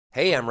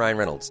Hey, I'm Ryan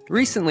Reynolds.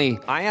 Recently,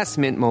 I asked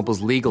Mint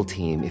Mobile's legal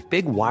team if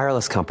big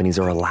wireless companies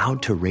are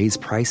allowed to raise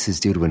prices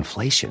due to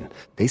inflation.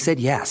 They said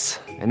yes.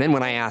 And then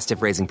when I asked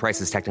if raising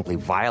prices technically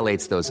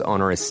violates those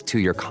onerous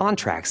two-year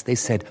contracts, they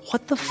said,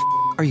 "What the f***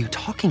 are you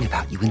talking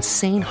about, you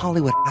insane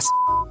Hollywood ass?"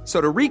 So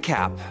to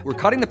recap, we're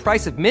cutting the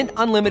price of Mint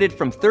Unlimited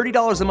from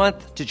 $30 a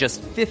month to just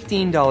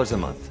 $15 a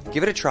month.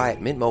 Give it a try at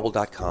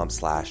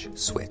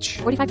mintmobile.com/switch.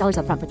 $45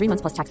 up front for 3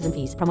 months plus taxes and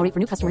fees. Promo rate for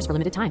new customers for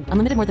limited time.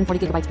 Unlimited more than 40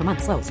 gigabytes per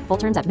month. Slows full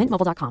terms at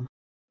mintmobile.com.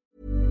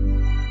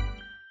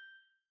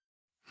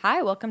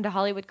 Hi, welcome to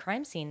Hollywood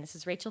Crime Scene. This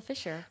is Rachel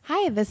Fisher.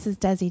 Hi, this is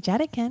Desi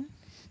Jetikin.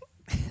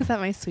 Is that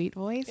my sweet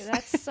voice?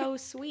 That's so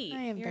sweet.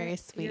 I am very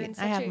sweet.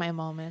 I have my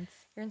moments.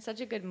 You're in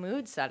such a good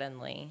mood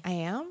suddenly. I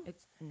am?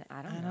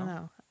 I don't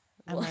know.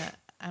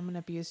 I'm an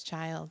abused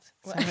child,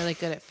 so I'm really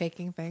good at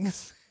faking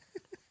things.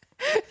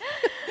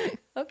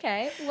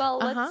 Okay, well,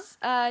 let's.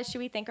 Should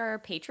we thank our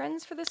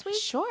patrons for this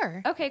week?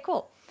 Sure. Okay,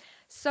 cool.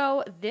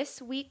 So this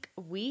week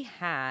we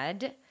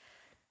had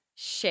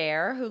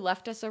Cher, who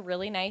left us a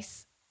really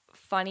nice,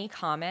 funny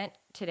comment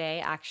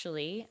today,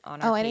 actually,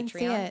 on our Patreon. I didn't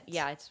see it.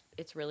 Yeah,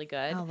 it's really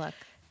good. Oh, look.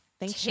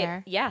 Thanks,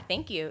 Cher. Yeah,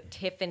 thank you.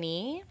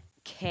 Tiffany,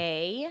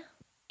 Kay,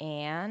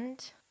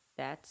 and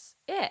that's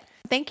it.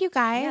 Thank you,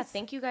 guys. Yeah,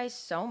 thank you guys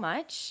so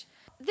much.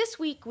 This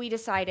week we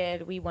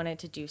decided we wanted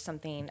to do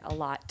something a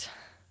lot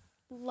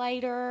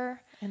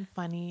lighter and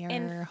funnier,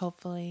 and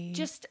hopefully.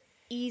 Just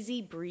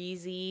easy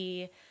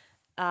breezy,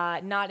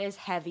 not as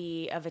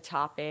heavy of a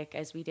topic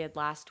as we did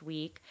last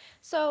week.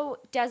 So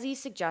Desi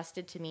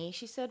suggested to me,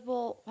 she said,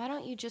 well, why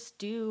don't you just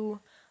do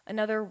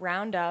another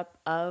roundup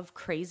of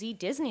crazy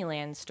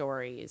Disneyland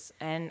stories?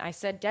 And I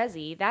said,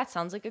 Desi, that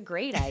sounds like a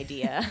great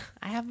idea.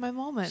 I have my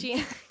moments.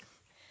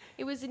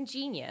 It was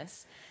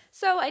ingenious.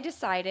 So I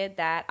decided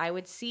that I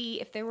would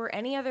see if there were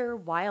any other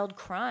wild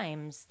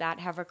crimes that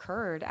have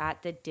occurred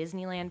at the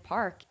Disneyland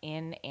Park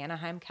in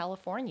Anaheim,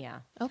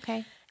 California.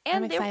 Okay.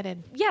 And I'm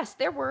excited. Yes,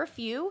 there were a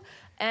few.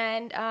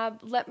 And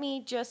let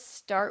me just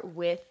start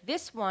with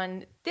this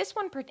one. This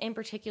one in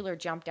particular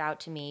jumped out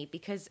to me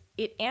because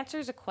it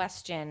answers a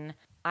question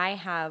I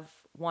have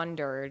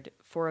wondered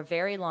for a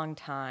very long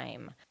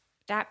time.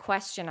 That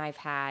question I've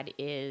had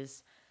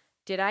is,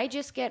 did I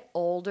just get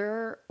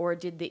older, or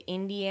did the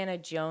Indiana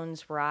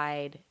Jones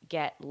ride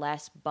get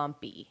less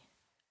bumpy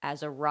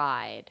as a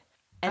ride?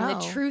 And the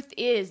truth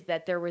is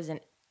that there was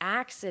an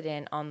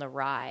accident on the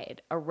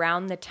ride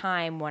around the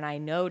time when I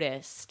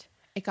noticed.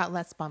 It got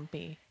less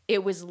bumpy.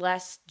 It was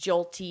less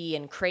jolty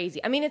and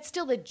crazy. I mean, it's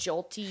still a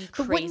jolty,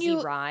 crazy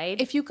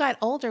ride. If you got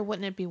older,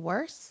 wouldn't it be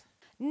worse?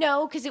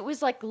 No, because it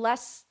was like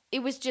less, it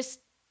was just.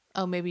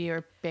 Oh, maybe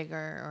you're bigger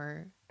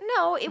or.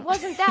 No, it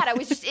wasn't that. I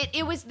was just,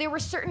 it was, there were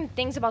certain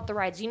things about the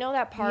rides. You know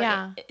that part?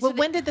 Yeah. Well,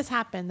 when did this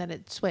happen that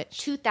it switched?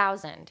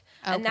 2000. Okay.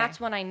 And that's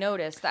when I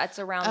noticed. That's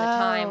around the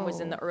time, was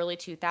in the early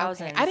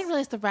 2000s. Okay. I didn't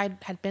realize the ride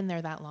had been there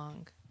that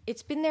long.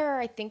 It's been there,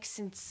 I think,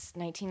 since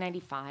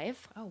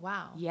 1995. Oh,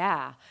 wow.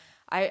 Yeah.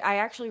 I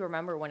actually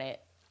remember when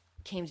it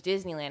came to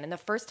Disneyland. And the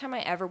first time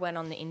I ever went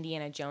on the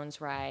Indiana Jones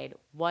ride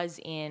was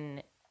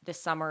in the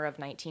summer of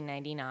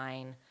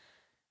 1999.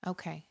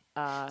 Okay.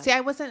 See,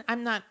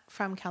 I'm not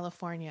from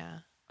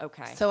California.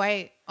 Okay. So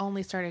I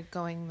only started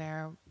going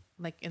there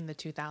like in the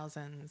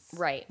 2000s.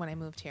 Right. When I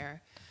moved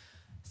here.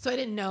 So I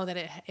didn't know that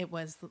it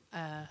was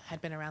had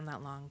been around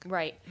that long.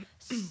 Right.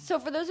 So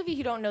for those of you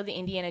who don't know the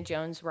Indiana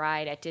Jones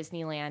ride at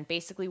Disneyland,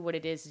 basically what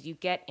it is you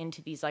get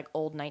into these like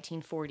old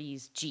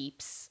 1940s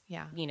Jeeps.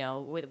 Yeah. You know,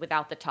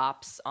 without the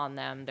tops on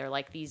them. They're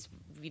like these,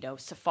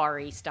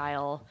 safari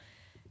style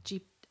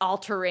Jeep,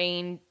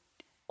 all-terrain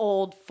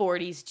old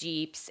 40s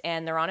Jeeps,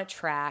 and they're on a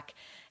track,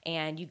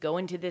 and you go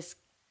into this,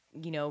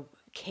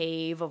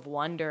 cave of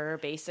wonder,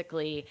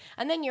 basically,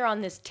 and then you're on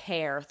this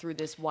tear through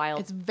this wild.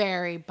 It's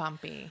very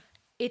bumpy.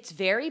 It's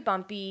very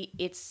bumpy.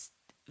 It's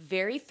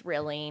very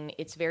thrilling.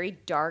 It's very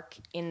dark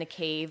in the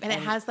cave, and it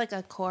has like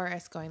a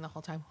chorus going the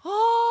whole time.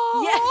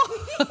 Oh,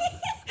 yeah,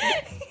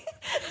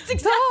 that's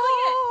exactly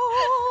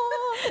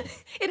it.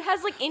 It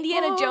has like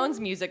Indiana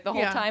Jones music the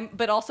whole time,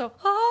 but also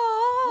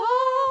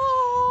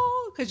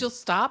because you'll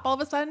stop all of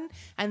a sudden,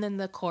 and then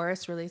the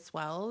chorus really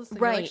swells. And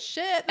right. You're like,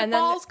 shit, the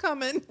ball's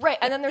coming. Right.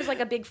 And then there's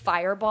like a big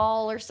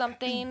fireball or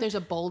something. There's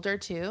a boulder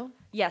too.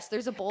 Yes,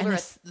 there's a boulder.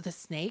 And the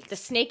snake. The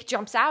snake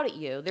jumps out at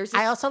you.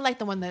 I also like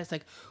the one that's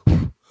like.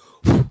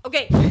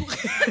 Okay,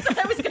 that's what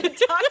I was going to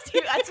talk to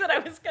you. That's what I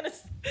was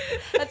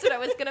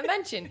going to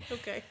mention.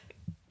 Okay.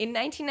 In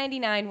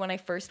 1999, when I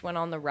first went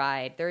on the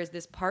ride, there is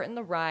this part in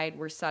the ride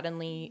where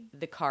suddenly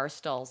the car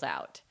stalls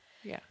out.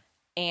 Yeah.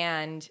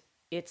 And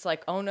it's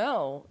like, oh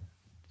no.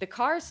 The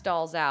car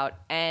stalls out,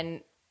 and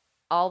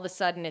all of a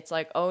sudden it's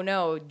like, oh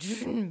no.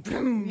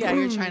 Yeah,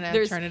 you're trying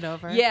to turn it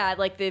over. Yeah,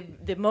 like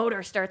the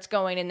motor starts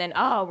going, and then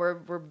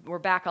we're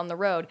back on the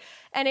road.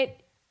 And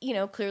it,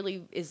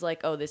 clearly is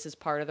like, oh, this is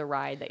part of the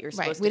ride that you're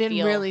supposed to feel. We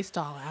didn't really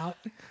stall out.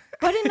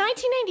 But in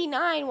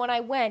 1999, when I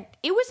went,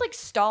 it was like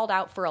stalled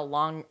out for a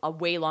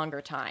way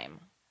longer time.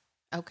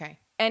 Okay.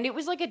 And it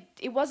was like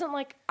it wasn't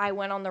like I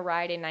went on the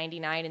ride in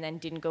 99 and then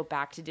didn't go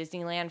back to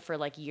Disneyland for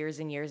like years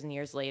and years and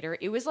years later.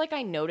 It was like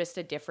I noticed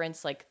a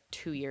difference like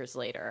 2 years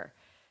later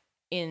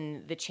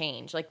in the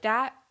change. Like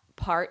that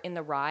part in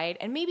the ride,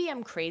 and maybe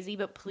I'm crazy,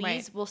 but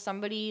please will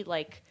somebody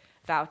like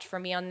vouch for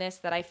me on this,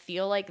 that I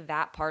feel like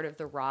that part of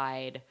the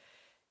ride,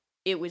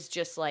 it was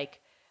just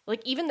like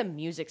even the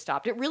music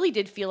stopped. It really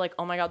did feel like,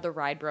 oh my God, the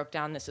ride broke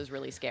down. This is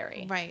really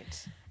scary.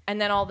 Right.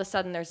 And then all of a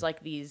sudden there's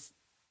like these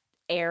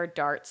air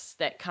darts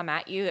that come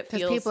at you. That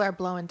feels, because people are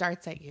blowing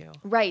darts at you.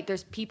 Right.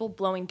 There's people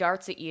blowing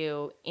darts at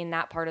you in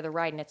that part of the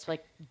ride, and it's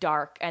like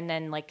dark, and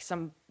then like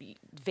some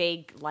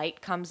vague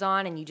light comes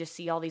on and you just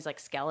see all these like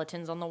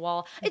skeletons on the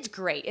wall. It's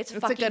great. It's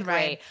fucking a good great.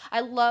 ride. I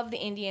love the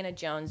Indiana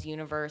Jones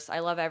universe. I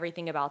love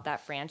everything about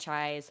that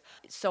franchise.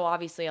 So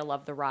obviously I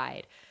love the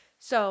ride.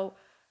 So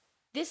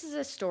this is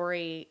a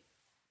story,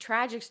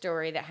 tragic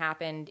story that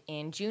happened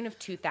in June of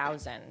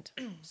 2000.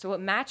 So it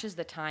matches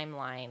the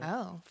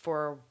timeline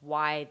for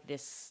why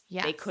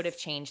they could have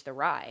changed the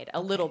ride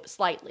a little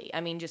slightly.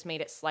 I mean, just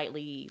made it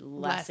slightly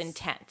less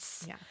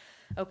intense. Yeah.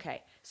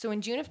 Okay. So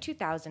in June of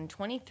 2000,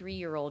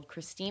 23-year-old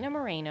Christina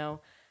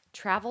Moreno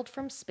traveled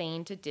from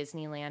Spain to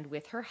Disneyland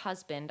with her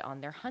husband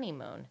on their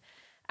honeymoon.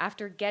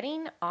 After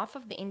getting off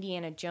of the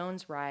Indiana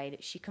Jones ride,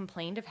 she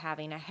complained of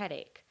having a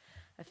headache.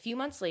 A few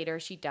months later,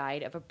 she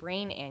died of a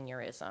brain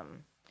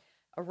aneurysm.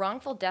 A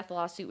wrongful death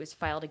lawsuit was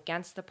filed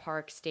against the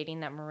park,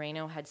 stating that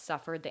Moreno had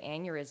suffered the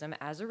aneurysm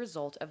as a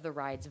result of the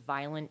ride's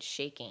violent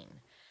shaking.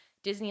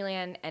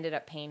 Disneyland ended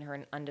up paying her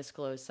an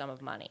undisclosed sum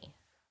of money.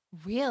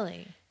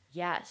 Really?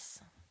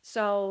 Yes.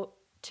 So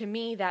to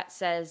me, that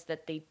says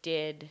that they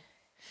did.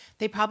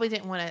 They probably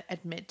didn't want to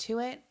admit to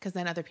it because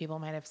then other people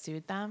might have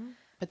sued them,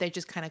 but they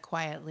just kind of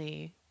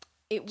quietly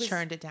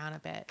churned it down a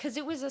bit. Because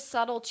it was a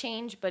subtle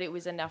change, but it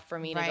was enough for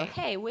me to go,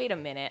 hey, wait a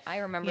minute. I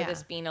remember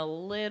this being a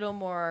little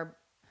more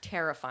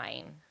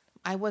terrifying.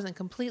 I wasn't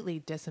completely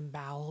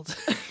disemboweled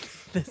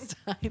this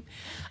time.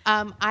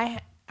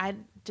 I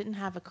didn't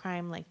have a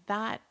crime like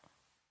that,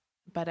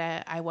 but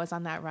I was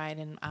on that ride,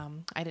 and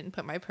I didn't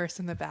put my purse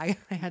in the bag.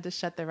 I had to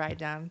shut the ride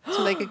down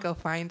so they could go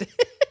find it.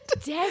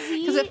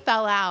 Desi, because it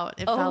fell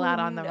out. It fell out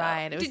on the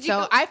ride. It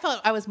was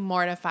I was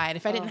mortified.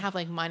 If I didn't have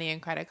like money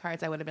and credit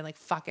cards, I would have been like,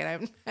 "Fuck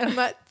it, I'm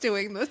not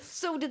doing this."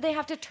 So did they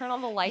have to turn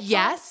on the lights?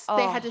 Yes,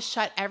 they had to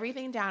shut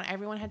everything down.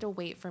 Everyone had to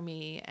wait for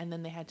me, and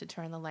then they had to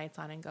turn the lights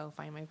on and go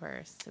find my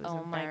purse. It was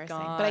embarrassing,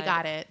 my God. but I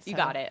got it. You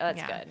got it.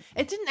 That's good.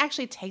 It didn't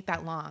actually take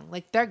that long.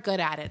 Like they're good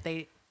at it.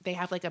 They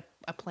have like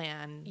a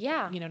plan.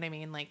 Yeah, you know what I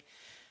mean. Like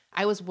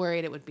I was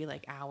worried it would be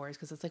like hours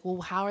because it's like, well,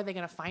 how are they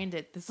gonna find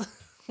it? This.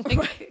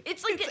 Like,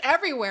 it's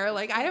everywhere.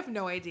 Like I have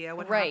no idea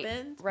what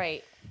happened.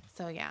 Right.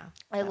 So yeah,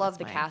 I love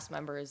the cast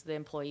members, the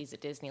employees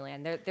at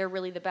Disneyland. They're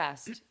really the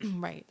best.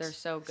 Right. They're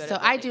so good. So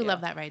at what I they do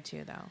love that ride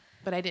too, though.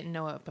 But I didn't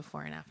know it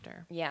before and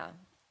after. Yeah.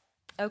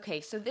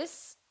 Okay. So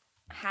this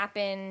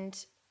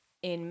happened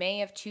in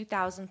May of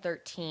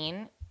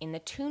 2013 in the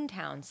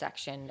Toontown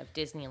section of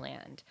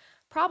Disneyland.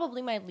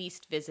 Probably my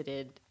least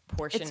visited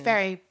portion. It's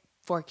very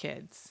for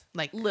kids,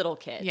 like little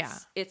kids. Yeah.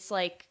 It's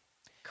like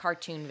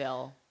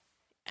Cartoonville.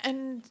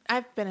 And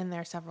I've been in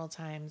there several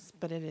times,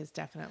 but it is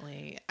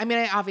definitely, I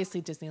mean,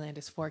 obviously Disneyland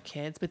is for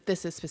kids, but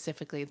this is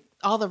specifically,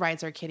 all the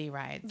rides are kiddie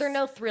rides. There are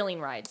no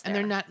thrilling rides there.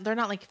 And they're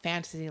not like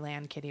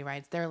Fantasyland kiddie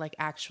rides. They're like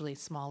actually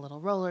small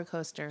little roller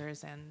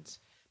coasters, and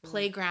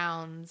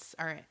playgrounds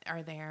are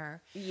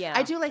there. Yeah.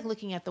 I do like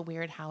looking at the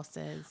weird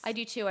houses. I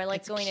do too. I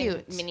like going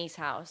in Minnie's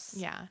house.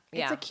 Yeah.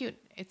 It's a cute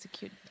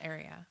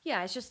area.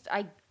 Yeah. It's just,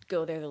 I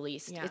go there the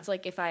least. Yeah. It's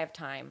like if I have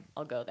time,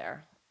 I'll go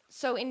there.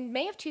 So in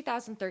May of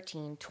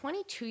 2013,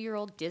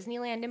 22-year-old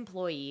Disneyland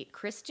employee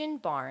Christian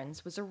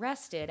Barnes was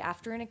arrested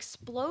after an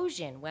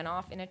explosion went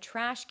off in a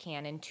trash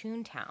can in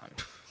Toontown.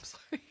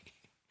 Sorry.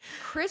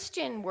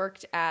 Christian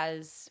worked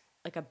as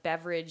like a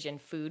beverage and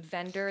food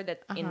vendor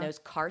that in those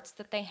carts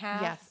that they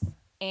have. Yes.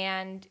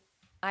 And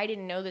I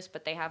didn't know this,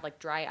 but they have like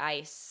dry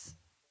ice.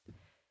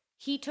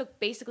 He took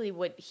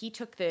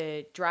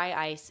the dry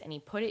ice and he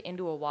put it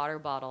into a water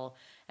bottle.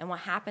 And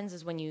what happens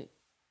is when you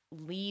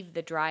leave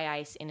the dry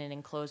ice in an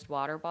enclosed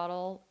water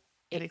bottle,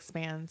 it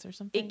expands or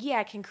something?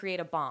 It can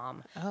create a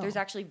bomb. Oh. There's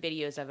actually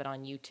videos of it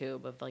on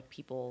YouTube of like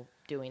people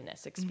doing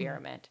this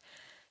experiment.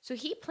 So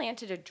he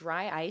planted a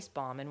dry ice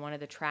bomb in one of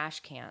the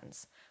trash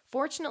cans.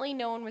 Fortunately,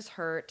 no one was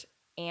hurt,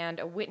 and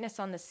a witness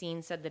on the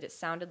scene said that it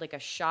sounded like a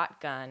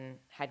shotgun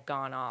had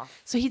gone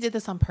off. So he did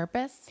this on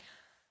purpose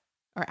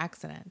or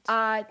accident?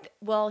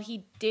 Well,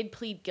 he did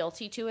plead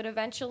guilty to it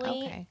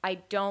eventually. Okay. I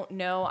don't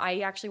know. I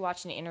actually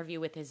watched an interview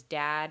with his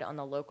dad on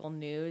the local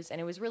news,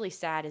 and it was really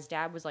sad. His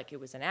dad was like, it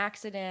was an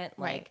accident.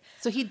 Right.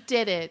 So he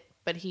did it,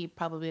 but he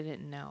probably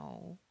didn't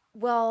know.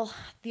 Well,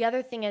 the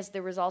other thing is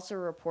there was also a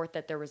report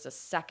that there was a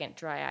second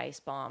dry ice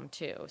bomb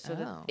too.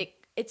 So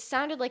it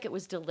sounded like it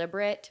was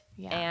deliberate,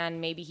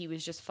 and maybe he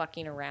was just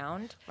fucking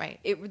around. Right.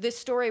 This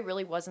story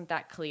really wasn't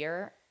that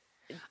clear.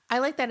 I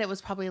like that it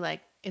was probably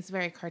like, it's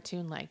very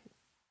cartoon-like.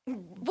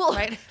 Well,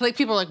 right? Like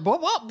people are like,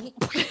 what? Well,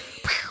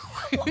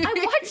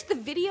 I watched the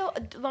video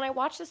when I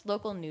watched this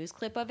local news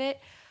clip of it.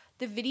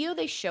 the video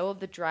they show of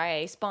the dry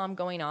ice bomb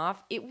going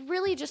off, it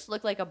really just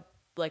looked like a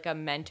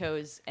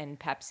Mentos and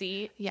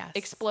Pepsi Yes.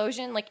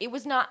 explosion. Like, it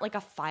was not like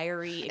a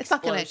fiery It's not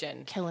explosion.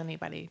 going to kill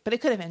anybody, but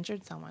it could have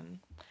injured someone,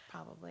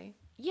 probably.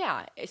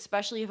 Yeah,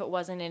 especially if it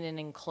wasn't in an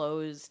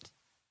enclosed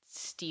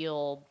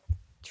steel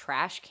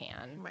trash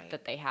can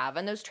that they have.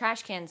 And those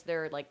trash cans,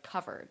 they're like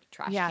covered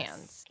trash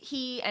cans.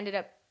 He ended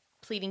up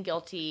pleading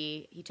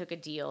guilty. He took a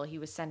deal. He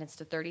was sentenced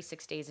to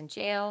 36 days in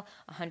jail,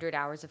 100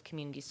 hours of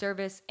community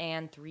service,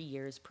 and 3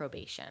 years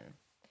probation.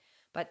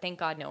 But thank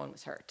God no one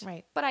was hurt.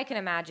 Right. But I can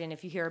imagine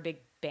if you hear a big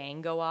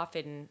bang go off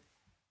in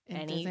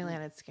any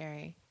Disneyland, it's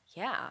scary.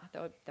 Yeah,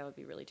 that would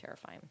be really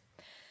terrifying.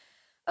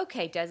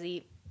 Okay,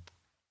 Desi,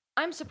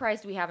 I'm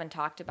surprised we haven't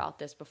talked about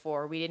this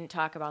before. We didn't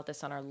talk about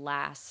this on our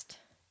last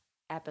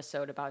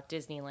episode about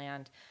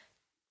Disneyland.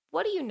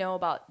 What do you know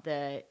about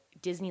the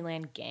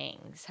Disneyland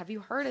gangs? Have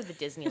you heard of the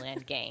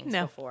Disneyland gangs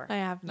No, before? I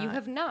have not. You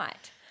have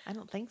not? I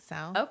don't think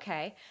so.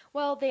 Okay.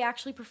 Well, they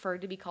actually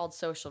preferred to be called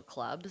social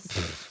clubs,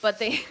 but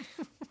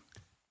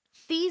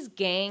these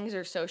gangs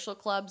or social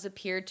clubs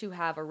appeared to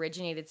have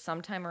originated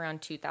sometime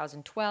around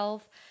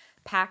 2012.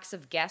 Packs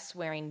of guests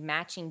wearing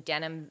matching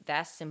denim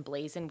vests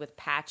emblazoned with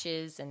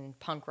patches and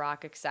punk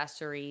rock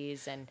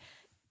accessories. And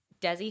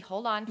Desi,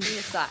 hold on for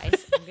your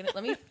size.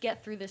 Let me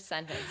get through this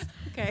sentence.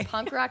 Okay.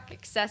 Punk rock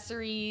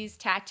accessories,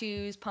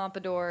 tattoos,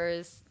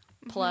 pompadours,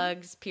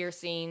 plugs,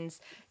 piercings.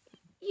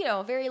 You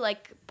know, very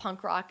like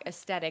punk rock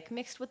aesthetic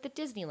mixed with the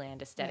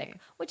Disneyland aesthetic, Right.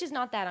 which is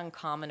not that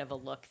uncommon of a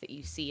look that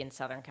you see in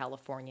Southern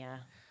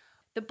California.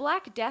 The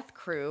Black Death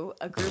Crew,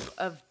 a group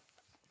of...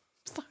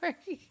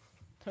 Sorry.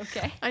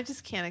 Okay. I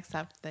just can't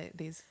accept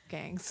these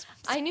gangs.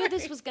 I knew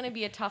this was going to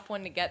be a tough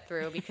one to get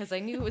through because I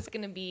knew it was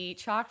going to be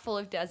chock full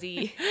of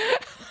Desi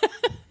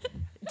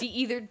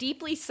either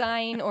deeply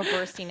sighing or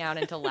bursting out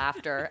into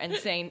laughter and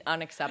saying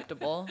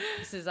unacceptable.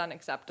 This is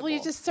unacceptable.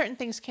 Well, certain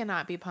things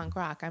cannot be punk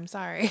rock. I'm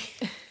sorry.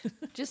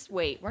 Just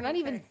wait. We're not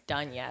even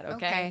done yet,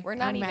 okay? We're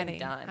not I'm even ready.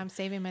 done. I'm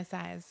saving my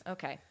size.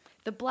 Okay.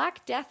 The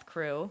Black Death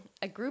Crew,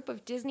 a group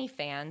of Disney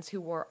fans who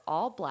wore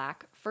all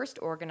black, first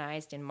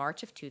organized in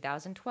March of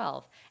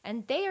 2012,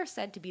 and they are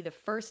said to be the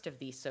first of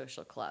these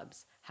social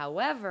clubs.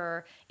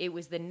 However, it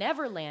was the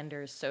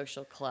Neverlanders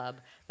Social Club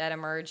that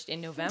emerged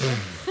in November.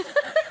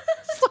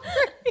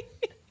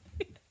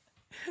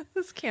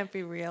 This can't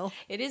be real.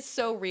 It is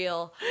so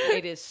real.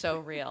 It is so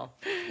real.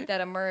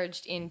 That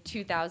emerged in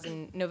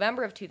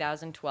November of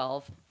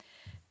 2012.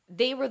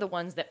 They were the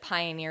ones that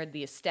pioneered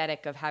the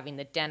aesthetic of having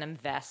the denim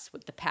vests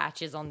with the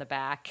patches on the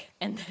back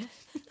and the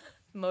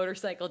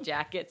motorcycle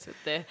jackets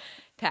with the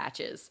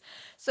patches.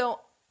 So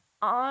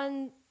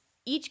on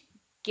each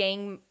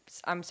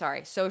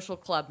social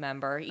club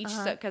member,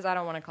 because I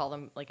don't want to call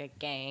them like a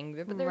gang,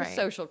 but they're a Right.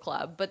 social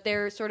club, but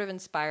they're sort of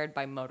inspired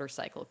by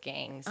motorcycle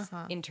gangs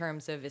in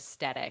terms of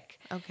aesthetic.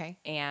 Okay.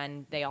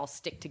 And they all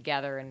stick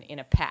together in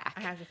a pack.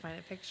 I have to find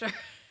a picture.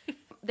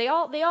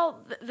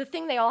 The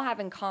thing they all have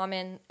in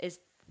common is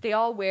they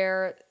all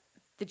wear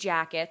the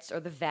jackets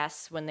or the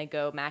vests when they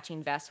go,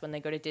 matching vests when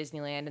they go to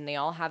Disneyland, and they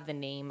all have the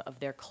name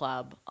of their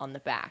club on the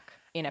back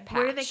in a patch.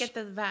 Where do they get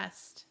the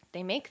vest?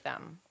 They make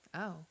them.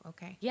 Oh,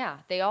 okay. Yeah,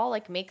 they all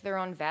like make their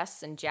own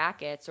vests and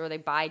jackets, or they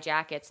buy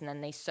jackets and then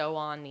they sew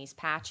on these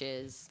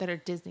patches, That are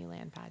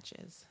Disneyland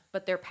patches.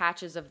 but they're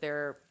patches of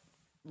their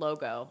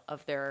logo,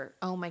 of their...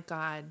 Oh my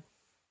God.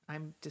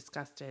 I'm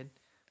disgusted.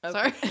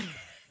 Okay. Sorry.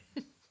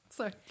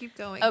 Sorry, keep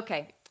going.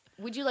 Okay,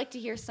 would you like to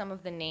hear some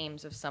of the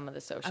names of some of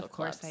the social Of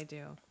course clubs? I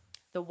do.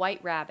 The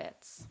White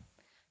Rabbits,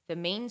 the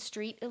Main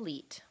Street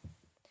Elite,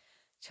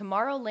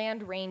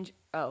 Tomorrowland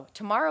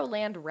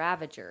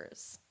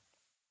Ravagers,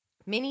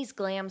 Minnie's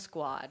Glam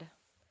Squad,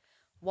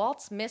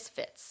 Walt's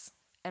Misfits,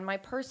 and my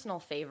personal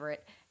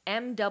favorite,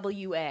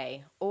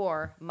 MWA,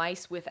 or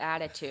Mice with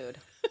Attitude.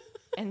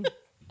 and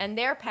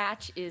their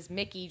patch is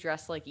Mickey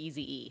dressed like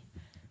Eazy-E.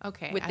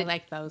 Okay, I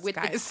like those with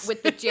guys.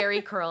 with the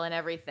Jerry curl and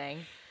everything.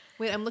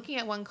 Wait, I'm looking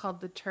at one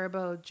called the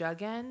Turbo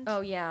Jug End.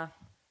 Oh, yeah.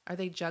 Are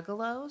they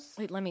juggalos?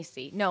 Wait, let me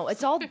see. No,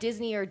 it's all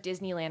Disney or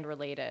Disneyland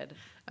related.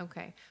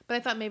 Okay. But I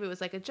thought maybe it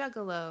was like a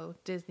juggalo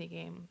Disney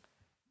game.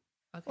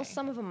 Okay. Well,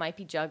 some of them might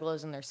be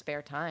juggalos in their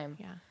spare time.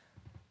 Yeah.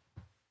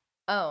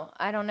 Oh,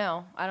 I don't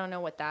know. I don't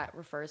know what that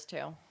refers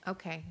to.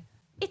 Okay.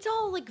 It's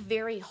all like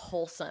very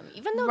wholesome.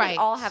 Even though Right. they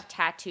all have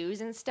tattoos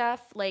and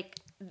stuff, like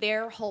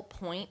their whole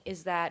point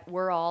is that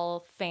we're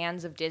all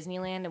fans of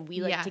Disneyland and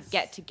we like to Yes.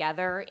 get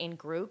together in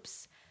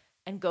groups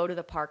and go to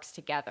the parks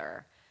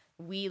together.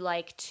 We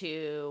like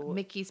to...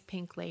 Mickey's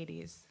Pink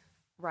Ladies.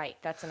 Right,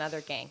 that's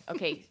another gang.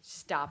 Okay,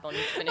 stop. I'll need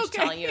to finish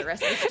telling you the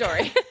rest of the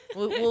story.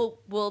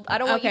 We'll I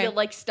don't want you Okay. to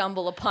like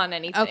stumble upon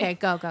anything. Okay,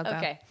 go.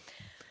 Okay.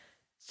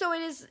 So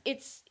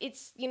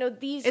it's you know,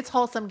 these It's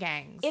wholesome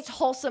gangs. it's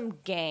wholesome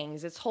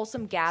gangs. It's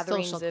wholesome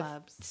gatherings Social of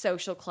clubs.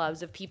 social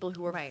clubs of people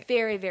who are Right.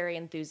 very, very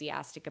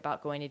enthusiastic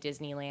about going to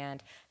Disneyland.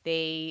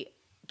 They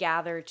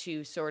gather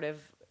to sort of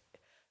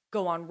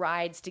go on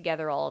rides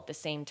together all at the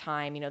same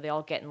time. You know, they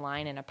all get in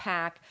line in a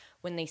pack.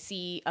 When they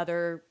see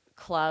other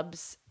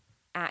clubs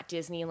at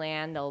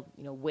Disneyland. They'll,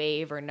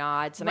 wave or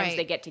nod. Sometimes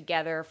they get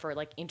together for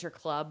like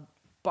interclub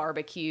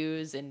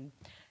barbecues and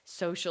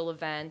social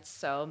events.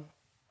 So,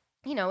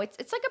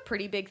 it's like a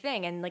pretty big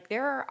thing. And like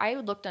I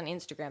looked on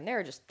Instagram, there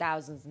are just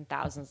thousands and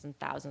thousands and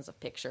thousands of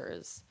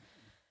pictures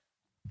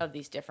of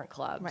these different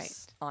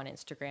clubs on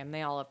Instagram.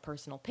 They all have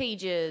personal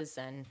pages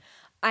and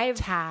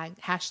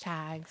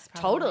hashtags.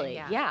 Probably. Totally.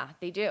 Yeah,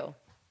 they do.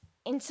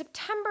 In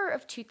September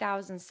of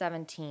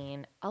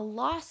 2017, a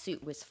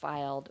lawsuit was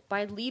filed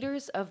by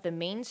leaders of the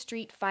Main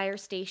Street Fire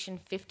Station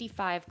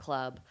 55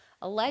 Club,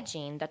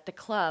 alleging that the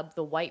club,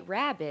 the White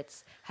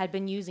Rabbits, had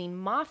been using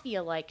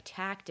mafia-like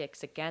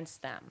tactics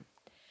against them.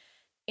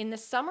 In the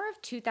summer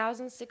of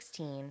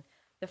 2016,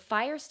 the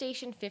Fire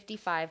Station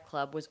 55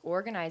 Club was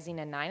organizing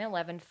a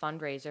 9/11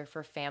 fundraiser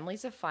for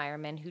families of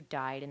firemen who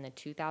died in the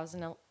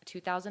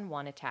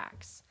 2001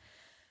 attacks.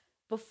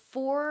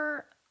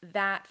 Before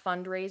that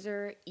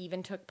fundraiser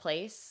even took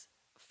place,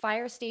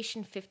 Fire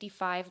Station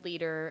 55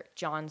 leader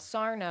John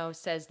Sarno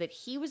says that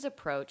he was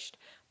approached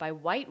by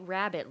White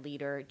Rabbit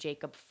leader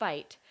Jacob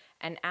Fite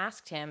and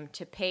asked him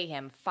to pay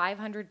him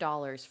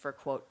 $500 for,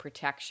 quote,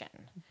 protection.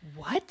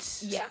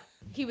 What? Yeah.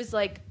 He was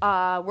like,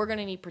 we're going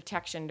to need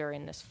protection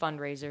during this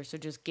fundraiser, so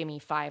just give me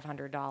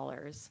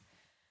 $500.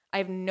 I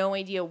have no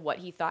idea what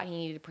he thought he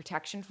needed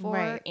protection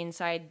for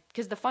inside,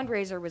 because the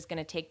fundraiser was going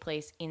to take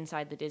place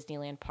inside the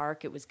Disneyland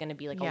park. It was going to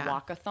be like a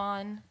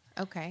walkathon.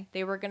 Okay.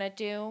 They were going to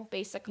do,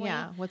 basically.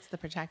 Yeah. What's the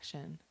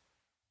protection?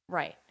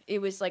 Right. It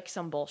was like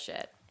some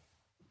bullshit.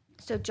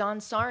 So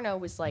John Sarno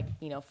was like,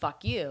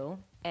 fuck you.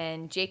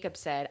 And Jacob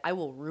said, I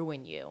will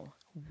ruin you.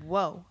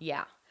 Whoa.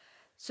 Yeah.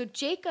 So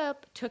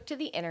Jacob took to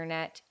the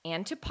internet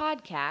and to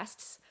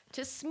podcasts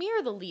to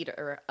smear the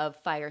leader of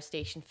Fire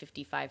Station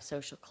 55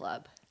 Social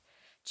Club.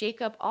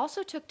 Jacob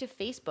also took to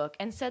Facebook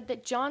and said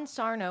that John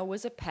Sarno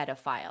was a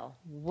pedophile.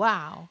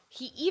 Wow.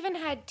 He even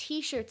had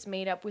t-shirts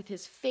made up with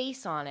his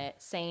face on it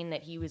saying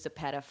that he was a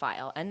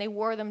pedophile, and they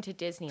wore them to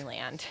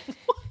Disneyland.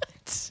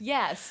 What?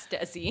 Yes,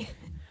 Desi.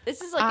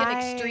 This is like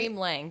an extreme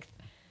length.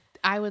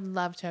 I would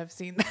love to have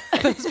seen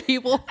those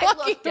people.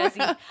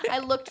 I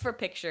looked for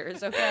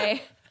pictures,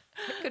 okay?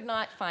 I could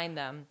not find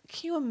them.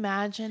 Can you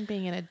imagine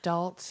being an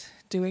adult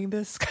doing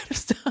this kind of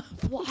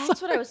stuff? Well,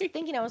 that's what I was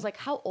thinking. I was like,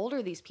 how old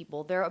are these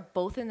people? They're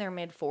both in their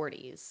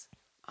mid-40s.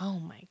 Oh,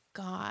 my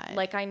God.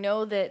 Like, I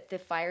know that the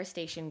fire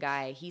station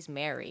guy, he's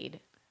married.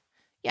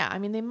 Yeah, I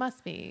mean, they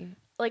must be.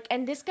 Like,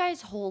 and this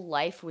guy's whole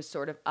life was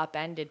sort of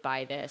upended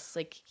by this.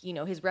 Like,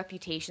 his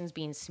reputation's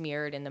being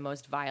smeared in the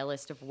most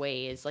vilest of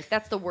ways. Like,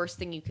 that's the worst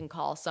thing you can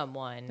call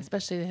someone.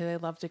 Especially if they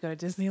love to go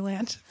to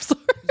Disneyland. I'm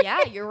sorry.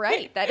 Yeah, you're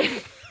right.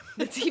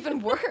 That's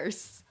even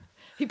worse.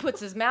 He puts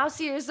his mouse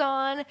ears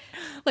on.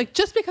 Like,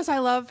 just because I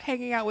love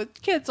hanging out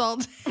with kids all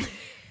day.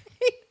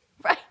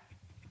 Right.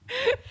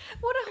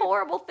 What a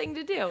horrible thing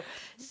to do.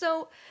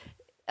 So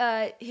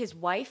his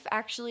wife,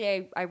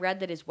 actually, I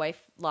read that his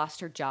wife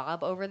lost her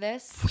job over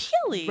this.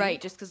 Really?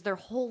 Right, just because their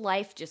whole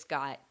life just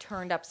got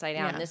turned upside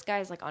down. Yeah. This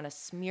guy's like on a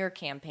smear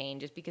campaign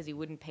just because he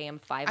wouldn't pay him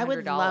 $500. I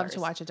would love to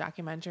watch a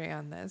documentary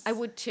on this. I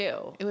would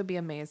too. It would be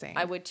amazing.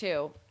 I would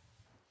too.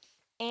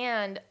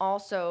 And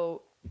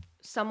also,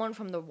 someone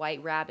from the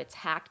White Rabbits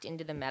hacked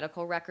into the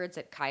medical records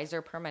at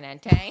Kaiser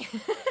Permanente.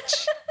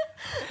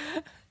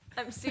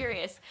 I'm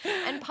serious.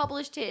 And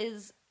published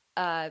his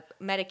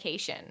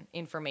medication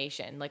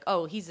information. Like,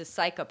 oh, he's a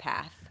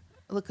psychopath.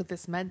 Look at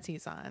this meds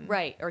he's on.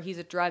 Right. Or he's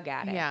a drug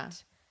addict. Yeah.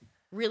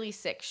 Really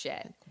sick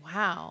shit.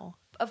 Wow.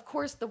 Of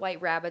course, the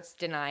White Rabbits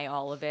deny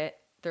all of it.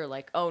 They're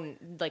like, oh,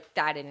 like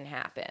that didn't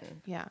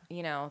happen. Yeah.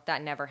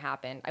 That never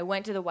happened. I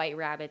went to the White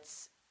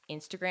Rabbits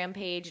Instagram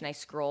page and I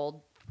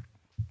scrolled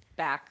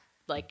back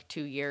like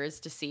 2 years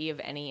to see if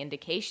any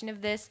indication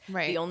of this.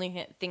 Right. The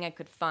only thing I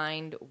could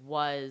find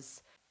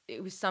was,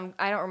 it was some,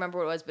 I don't remember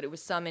what it was, but it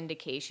was some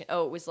indication.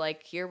 Oh, it was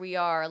like, here we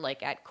are,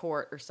 like at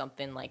court or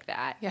something like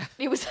that. Yeah.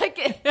 It was like,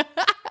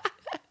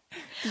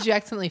 Did you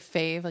accidentally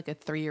fave like a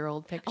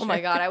 3-year-old picture? oh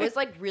my God, I was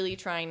like really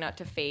trying not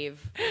to fave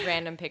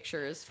random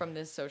pictures from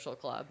this social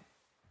club.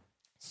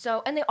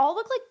 So, and they all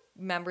look like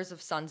members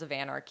of Sons of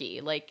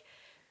Anarchy, like,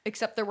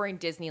 except they're wearing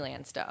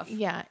Disneyland stuff.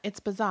 Yeah, it's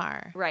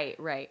bizarre. Right.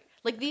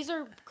 Like, these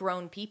are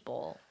grown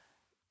people.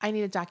 I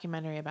need a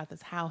documentary about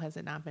this. How has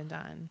it not been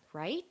done?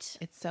 Right?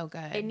 It's so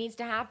good. It needs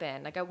to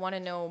happen. Like, I want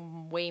to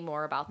know way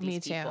more about these Me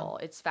too. people.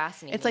 It's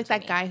fascinating. It's like to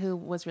that me. guy who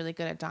was really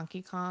good at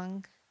Donkey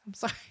Kong. I'm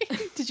sorry.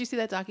 Did you see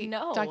that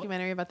No.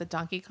 documentary about the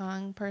Donkey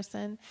Kong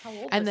person? How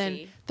old and was then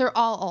he? they're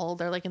all old.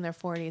 They're like in their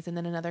 40s. And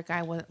then another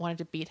guy wanted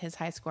to beat his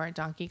high score at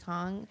Donkey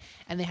Kong.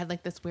 And they had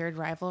like this weird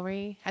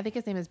rivalry. I think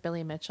his name is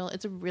Billy Mitchell.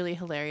 It's a really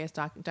hilarious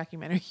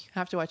documentary. You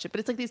have to watch it. But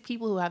it's like these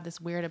people who have this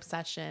weird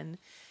obsession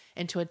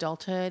into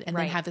adulthood and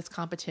Right. then have this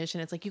competition.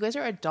 It's like, you guys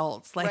are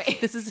adults. Like,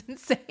 Right. this is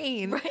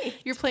insane. Right.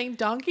 You're playing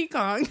Donkey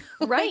Kong.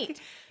 Like,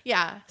 Right.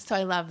 Yeah. So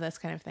I love this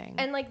kind of thing.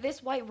 And like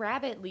this White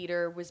Rabbit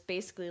leader was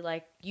basically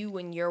like, you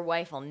and your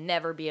wife will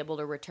never be able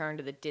to return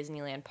to the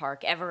Disneyland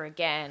park ever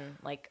again.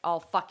 Like,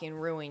 I'll fucking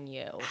ruin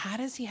you. How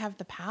does he have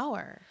the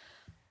power?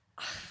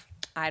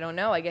 I don't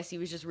know. I guess he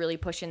was just really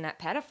pushing that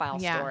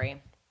pedophile Yeah.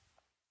 story.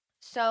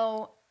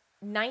 So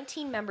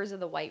 19 members of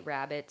the White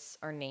Rabbits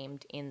are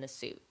named in the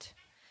suit.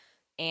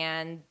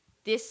 And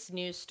this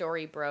news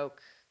story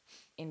broke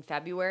in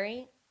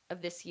February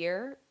of this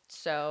year.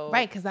 So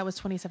Right, because that was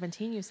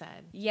 2017, you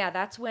said. yeah,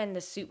 that's when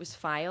the suit was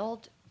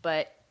filed.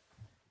 But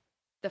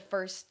the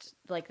first,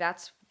 like,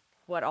 that's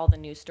what all the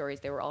news stories,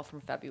 they were all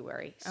from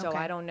February. So Okay.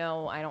 I don't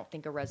know. I don't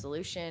think a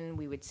resolution,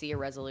 we would see a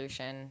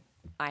resolution.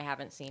 I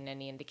haven't seen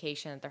any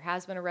indication that there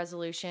has been a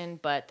resolution,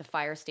 but the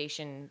Fire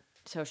Station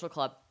Social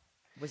Club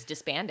was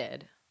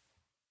disbanded.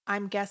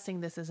 I'm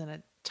guessing this isn't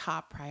a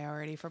top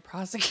priority for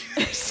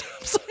prosecutors.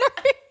 I'm sorry.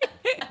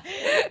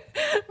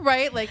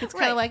 Right? Like, it's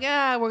kind of Right.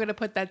 like, we're going to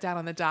put that down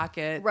on the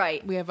docket.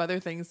 Right. We have other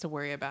things to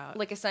worry about.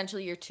 Like,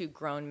 essentially, you're two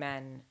grown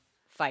men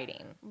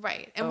fighting.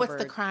 Right. And what's the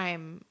over-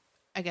 crime?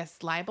 I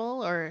guess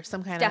libel or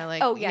some kind of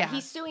like. oh, yeah.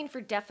 He's suing for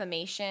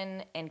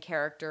defamation and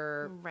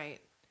character, Right.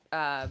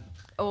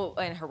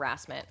 and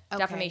harassment. Okay.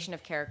 Defamation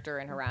of character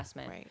and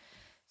harassment. Right.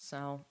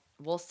 So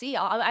we'll see.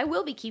 I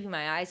will be keeping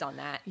my eyes on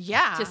that.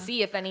 Yeah. To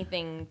see if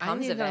anything I'm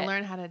comes even of going it. to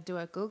learn how to do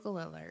a Google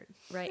alert.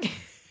 Right.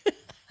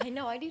 I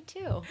know, I do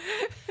too.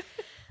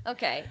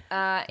 Okay.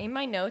 In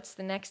my notes,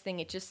 the next thing,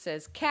 it just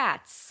says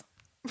cats.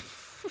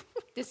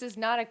 This is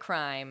not a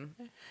crime,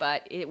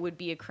 but it would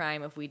be a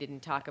crime if we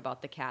didn't talk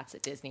about the cats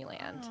at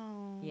Disneyland.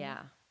 Yeah.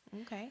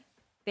 Okay.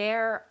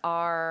 There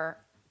are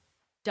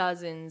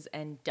dozens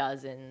and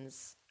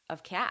dozens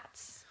of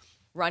cats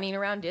running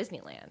around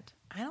Disneyland.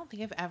 I don't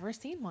think I've ever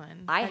seen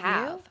one. I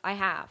You?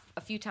 have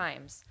a few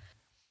times.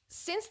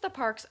 Since the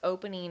park's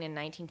opening in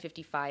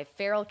 1955,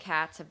 feral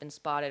cats have been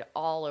spotted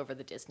all over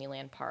the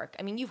Disneyland park.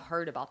 I mean, you've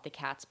heard about the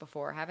cats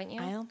before, haven't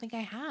you? I don't think I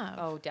have.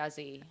 Oh,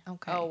 Desi.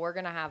 Okay. Oh, we're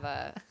going to have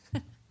a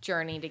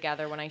journey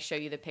together when I show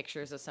you the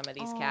pictures of some of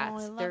these Oh,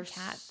 cats. I love They're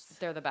cats.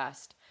 They're the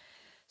best.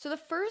 So the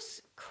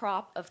first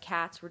crop of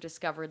cats were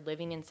discovered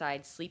living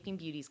inside Sleeping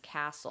Beauty's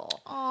castle.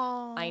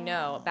 Oh. I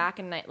know. Back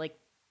in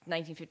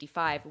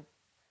 1955,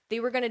 they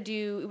were going to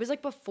do, it was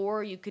like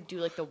before you could do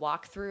like the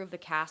walkthrough of the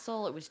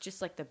castle. It was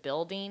just like the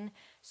building.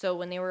 So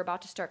when they were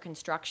about to start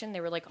construction,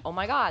 they were like, oh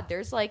my God,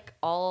 there's like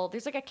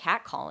a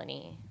cat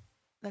colony.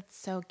 That's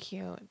so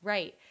cute.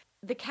 Right.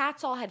 The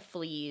cats all had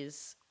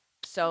fleas.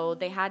 So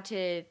they had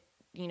to,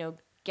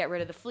 get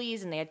rid of the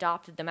fleas, and they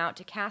adopted them out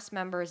to cast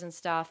members and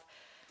stuff.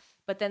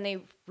 But then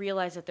they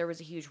realized that there was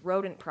a huge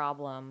rodent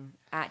problem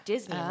at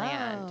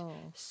Disneyland. Oh.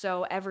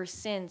 So ever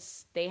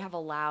since, they have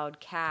allowed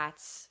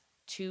cats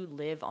to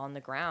live on the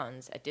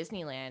grounds at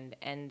Disneyland,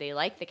 and they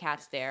like the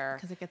cats there.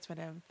 Because it gets rid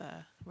of the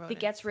rodents. It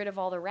gets rid of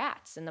all the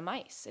rats and the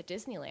mice at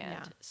Disneyland.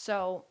 Yeah.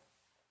 So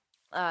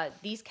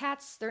these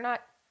cats, they're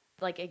not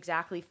like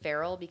exactly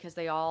feral because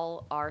they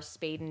all are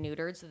spayed and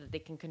neutered so that they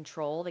can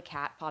control the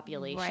cat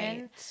population.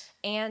 Right.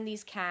 And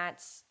these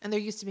cats, And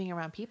they're used to being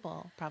around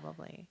people,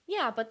 probably.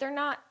 yeah, but they're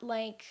not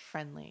like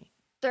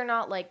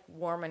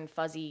warm and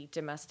fuzzy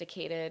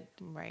domesticated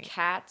Right.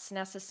 cats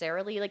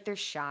necessarily. Like, they're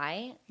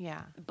shy,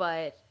 Yeah.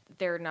 but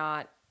they're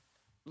not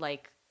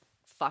like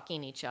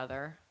fucking each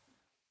other.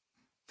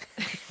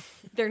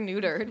 They're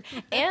neutered,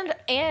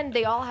 and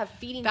they all have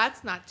feeding.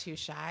 That's not too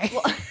shy.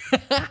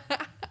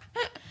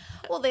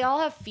 Well, they all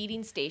have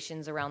feeding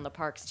stations around the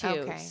parks too.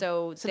 Okay.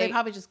 So they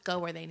probably just go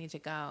where they need to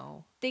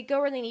go. they go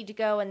where they need to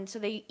go, and so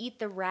they eat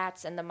the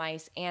rats and the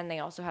mice, and they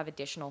also have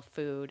additional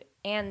food.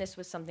 And this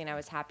was something I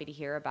was happy to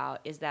hear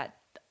about, is that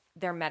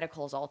their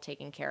medical is all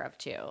taken care of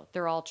too.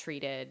 They're all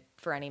treated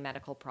for any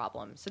medical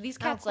problems. So these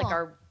cats cool.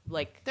 are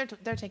like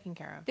They're taken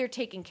care of. they're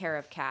taking care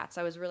of cats.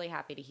 I was really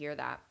happy to hear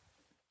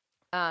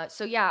that.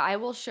 So yeah, I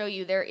will show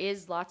you. There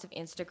is lots of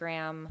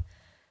Instagram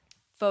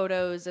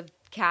photos of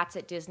cats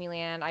at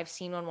Disneyland. I've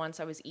seen one once.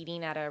 I was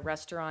eating at a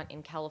restaurant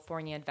in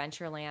California,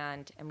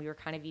 Adventureland, and we were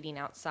kind of eating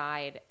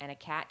outside, and a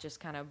cat just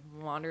kind of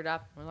wandered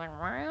up and was like,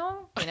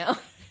 "Meow," And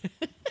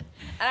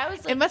I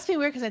was like, It must be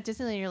weird because at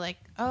Disneyland you're like,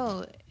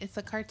 oh, it's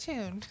a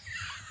cartoon.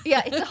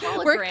 yeah, it's a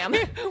hologram.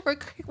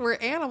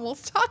 where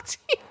animals talk to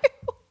you.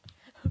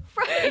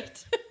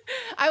 Right.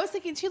 I was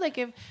thinking too, like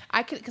if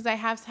I could, because I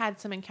have had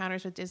some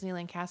encounters with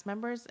Disneyland cast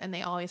members, and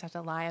they always have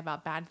to lie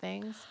about bad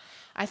things.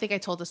 I think I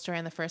told the story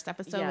in the first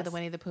episode with the Yes.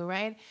 Winnie the Pooh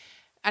ride.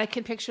 I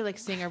can picture like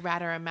seeing a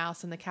rat or a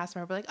mouse, and the cast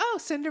member like, "Oh,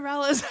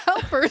 Cinderella's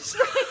helpers.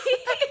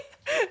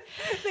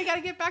 They got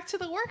to get back to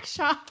the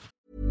workshop."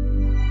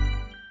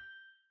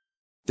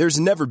 There's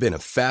never been a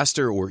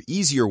faster or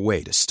easier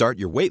way to start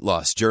your weight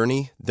loss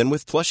journey than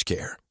with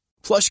PlushCare.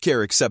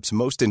 PlushCare accepts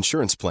most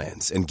insurance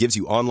plans and gives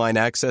you online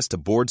access to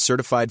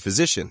board-certified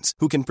physicians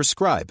who can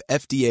prescribe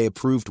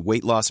FDA-approved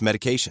weight loss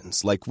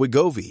medications like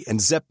Wegovy and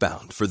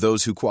Zepbound for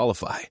those who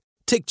qualify.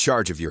 Take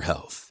charge of your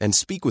health and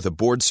speak with a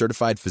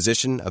board-certified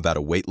physician about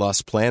a weight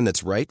loss plan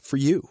that's right for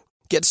you.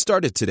 Get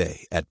started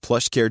today at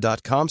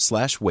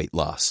plushcare.com/weight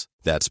loss.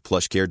 That's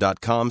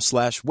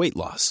plushcare.com/weight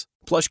loss.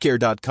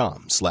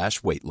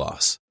 plushcare.com/weight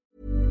loss.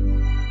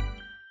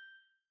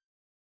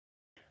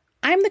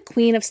 I'm the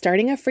queen of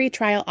starting a free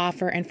trial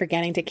offer and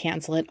forgetting to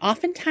cancel it,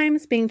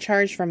 oftentimes being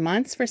charged for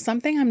months for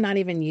something I'm not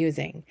even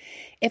using.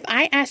 If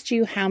I asked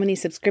you how many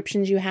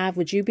subscriptions you have,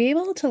 would you be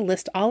able to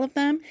list all of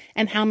them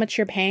and how much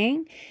you're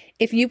paying?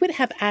 If you would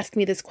have asked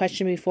me this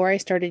question before I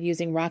started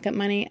using Rocket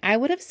Money, I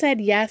would have said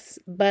yes,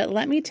 but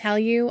let me tell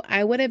you,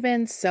 I would have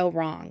been so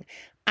wrong.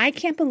 I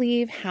can't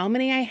believe how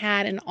many I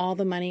had and all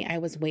the money I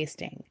was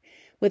wasting.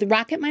 With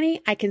Rocket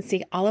Money, I can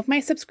see all of my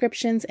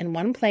subscriptions in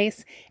one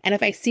place, and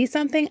if I see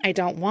something I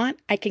don't want,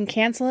 I can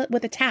cancel it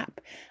with a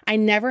tap. I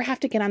never have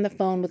to get on the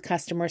phone with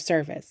customer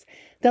service.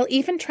 They'll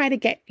even try to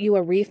get you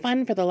a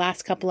refund for the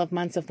last couple of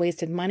months of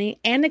wasted money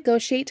and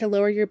negotiate to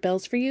lower your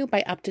bills for you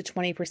by up to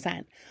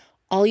 20%.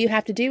 All you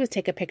have to do is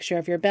take a picture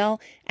of your bill,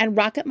 and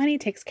Rocket Money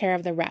takes care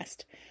of the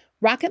rest.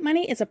 Rocket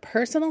Money is a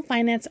personal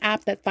finance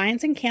app that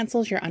finds and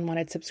cancels your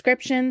unwanted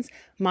subscriptions,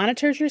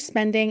 monitors your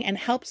spending, and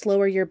helps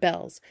lower your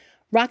bills.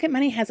 Rocket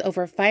Money has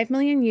over 5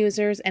 million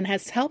users and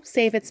has helped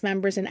save its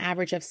members an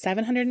average of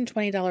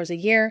 $720 a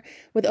year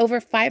with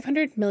over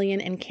 500 million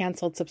in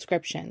canceled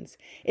subscriptions.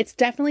 It's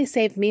definitely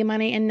saved me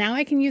money, and now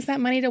I can use that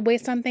money to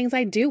waste on things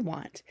I do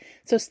want.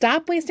 So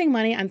stop wasting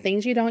money on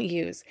things you don't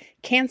use.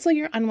 Cancel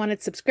your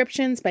unwanted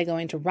subscriptions by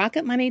going to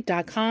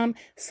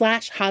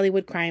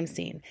rocketmoney.com/Hollywood Crime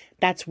Scene.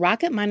 That's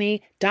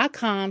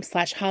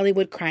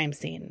rocketmoney.com/Hollywood Crime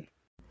Scene.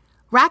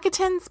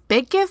 Rakuten's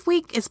Big Give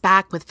Week is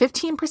back with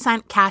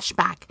 15% cash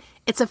back.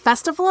 It's a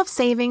festival of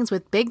savings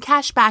with big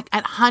cash back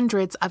at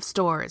hundreds of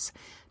stores.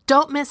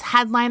 Don't miss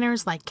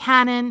headliners like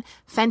Canon,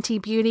 Fenty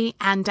Beauty,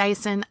 and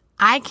Dyson.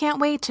 I can't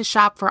wait to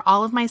shop for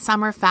all of my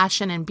summer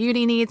fashion and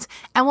beauty needs,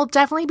 and we'll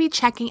definitely be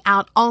checking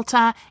out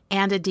Ulta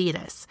and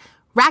Adidas.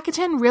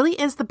 Rakuten really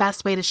is the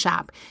best way to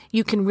shop.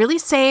 You can really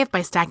save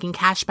by stacking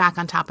cash back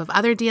on top of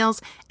other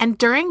deals, and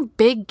during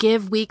Big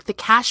Give Week, the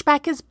cash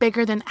back is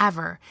bigger than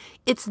ever.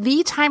 It's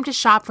the time to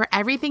shop for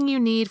everything you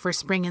need for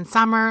spring and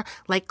summer,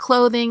 like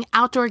clothing,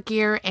 outdoor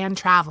gear, and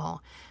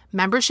travel.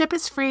 Membership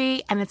is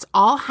free, and it's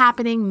all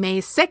happening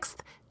May 6th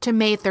to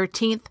May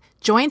 13th.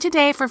 Join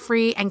today for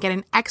free and get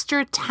an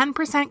extra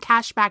 10%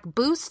 cash back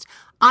boost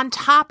on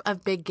top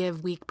of Big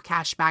Give Week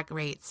cashback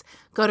rates.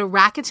 Go to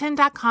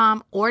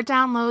Rakuten.com or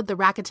download the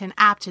Rakuten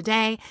app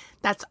today.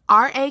 That's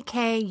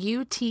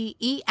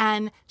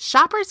Rakuten.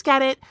 Shoppers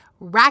get it.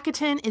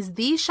 Rakuten is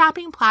the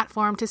shopping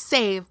platform to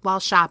save while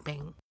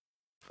shopping.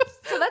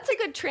 So that's a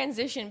good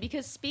transition,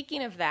 because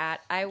speaking of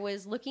that, I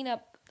was looking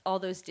up all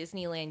those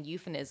Disneyland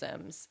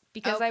euphemisms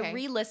because I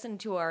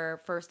re-listened to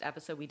our first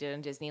episode we did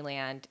on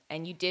Disneyland,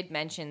 and you did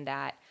mention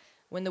that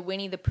when the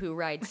Winnie the Pooh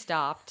ride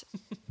stopped,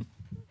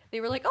 they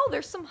were like, oh,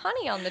 there's some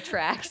honey on the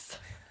tracks.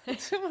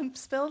 Someone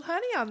spilled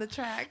honey on the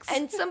tracks.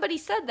 And somebody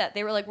said that.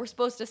 They were like, we're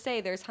supposed to say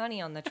there's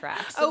honey on the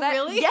tracks. So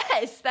really?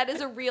 Yes, that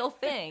is a real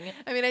thing.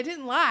 I mean, I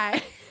didn't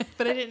lie,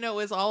 but I didn't know it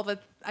was all the...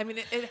 I mean,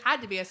 it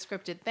had to be a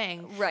scripted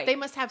thing. Right. They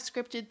must have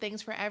scripted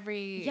things for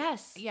every...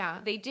 Yes. Yeah.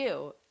 They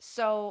do.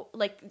 So,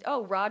 like,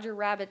 oh, Roger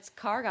Rabbit's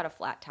car got a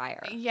flat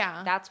tire.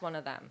 Yeah. That's one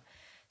of them.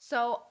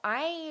 So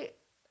I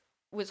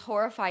was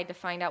horrified to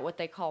find out what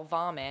they call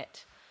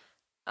vomit.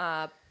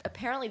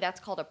 Apparently that's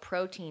called a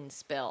protein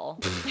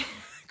spill.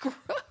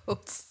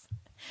 Gross.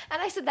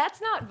 And I said, that's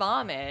not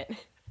vomit.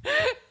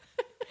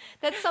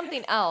 That's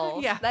something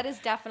else. Yeah. That is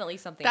definitely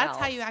something else. That's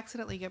how you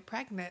accidentally get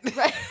pregnant.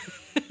 Right.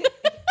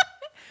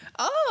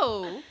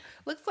 Oh,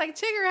 looks like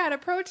Tigger had a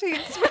protein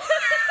spill.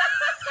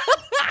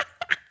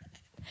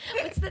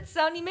 What's that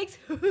sound he makes?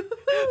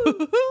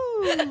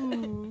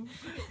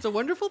 It's a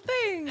wonderful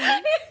thing.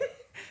 I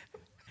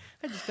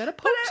just got a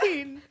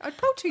protein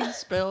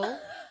spill.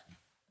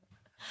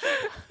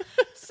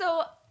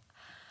 So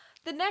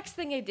the next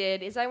thing I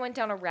did is I went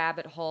down a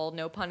rabbit hole,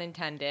 no pun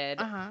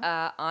intended,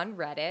 on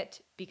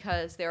Reddit,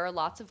 because there are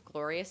lots of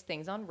glorious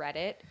things on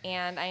Reddit,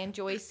 and I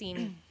enjoy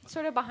seeing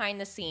sort of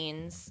behind the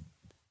scenes,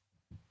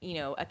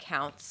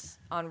 accounts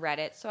on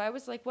Reddit. So I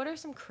was like, what are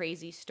some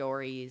crazy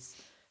stories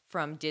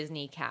from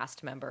Disney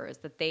cast members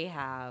that they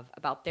have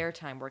about their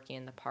time working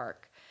in the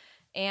park?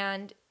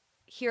 And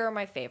here are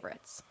my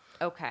favorites.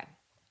 Okay.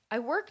 I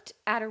worked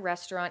at a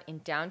restaurant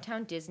in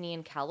downtown Disney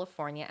in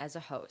California as a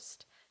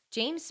host.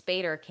 James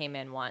Spader came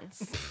in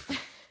once.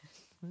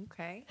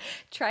 Okay.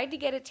 Tried to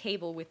get a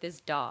table with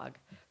his dog,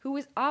 who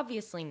was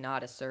obviously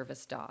not a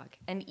service dog.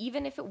 And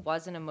even if it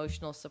was an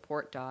emotional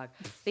support dog,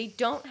 they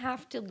don't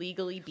have to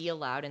legally be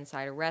allowed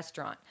inside a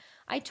restaurant.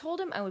 I told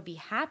him I would be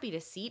happy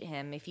to seat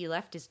him if he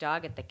left his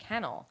dog at the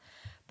kennel,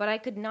 but I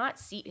could not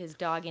seat his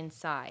dog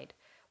inside.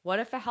 What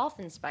if a health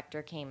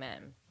inspector came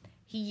in?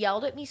 He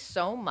yelled at me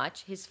so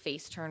much his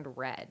face turned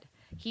red.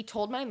 He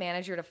told my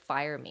manager to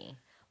fire me.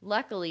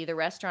 Luckily, the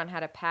restaurant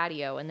had a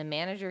patio, and the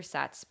manager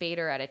sat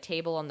Spader at a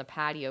table on the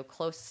patio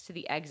closest to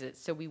the exit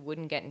so we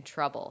wouldn't get in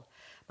trouble.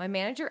 My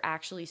manager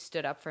actually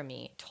stood up for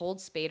me, told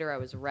Spader I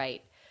was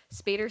right.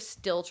 Spader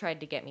still tried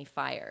to get me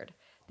fired.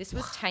 This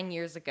was 10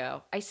 years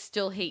ago. I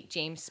still hate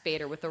James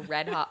Spader with a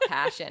red-hot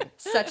passion.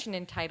 Such an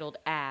entitled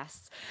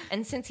ass.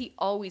 And since he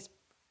always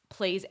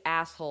plays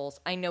assholes,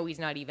 I know he's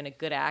not even a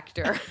good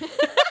actor. That's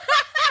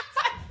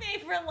my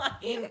favorite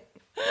line.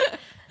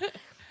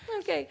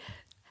 Okay.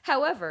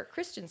 However,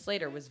 Christian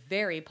Slater was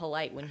very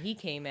polite when he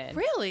came in.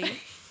 Really?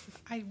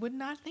 I would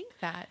not think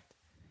that.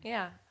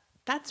 Yeah.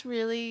 That's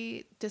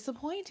really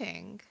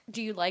disappointing.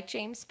 Do you like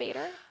James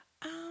Spader?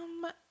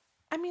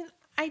 I mean,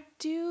 I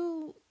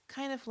do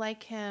kind of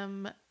like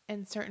him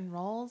in certain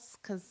roles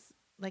because,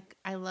 like,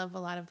 I love a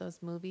lot of those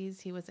movies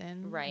he was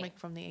in, Right. like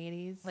from the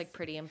 80s. Like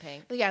Pretty in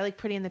Pink? Yeah, like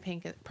Pretty in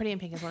Pink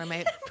is one of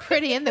my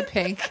Pretty in the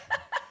Pink.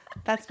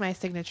 That's my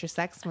signature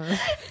sex move.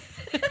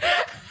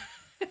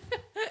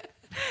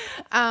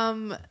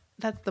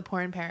 That's the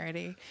porn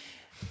parody.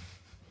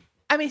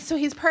 I mean, so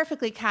he's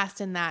perfectly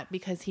cast in that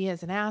because he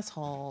is an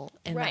asshole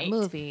in that Right.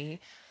 movie.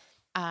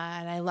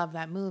 And I love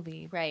that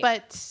movie. Right.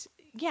 But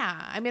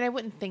yeah, I mean, I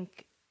wouldn't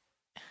think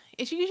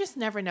you just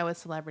never know with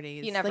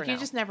celebrities. You never like, know. you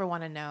just never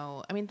want to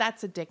know. I mean,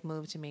 that's a dick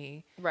move to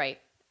me Right.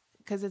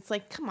 because it's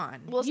like, come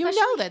on. Well, you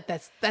know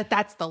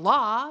that's the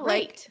law.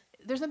 Right. Like,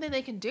 there's nothing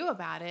they can do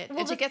about it. Well,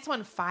 and to get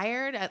someone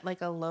fired at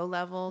like a low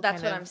level.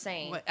 That's kind what of- I'm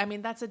saying. I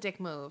mean, that's a dick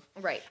move.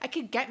 Right. I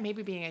could get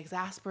maybe being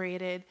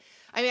exasperated.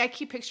 I mean, I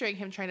keep picturing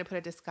him trying to put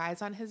a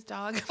disguise on his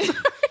dog. I'm sorry.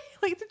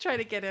 Like to try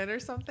to get in or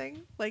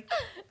something. Like,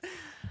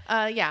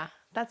 yeah,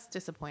 that's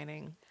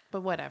disappointing.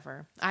 But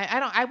whatever.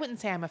 I wouldn't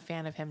say I'm a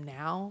fan of him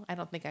now. I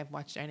don't think I've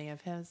watched any of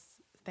his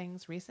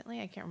things recently.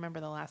 I can't remember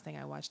the last thing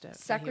I watched it.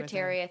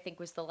 Secretary, I think,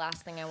 was the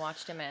last thing I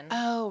watched him in.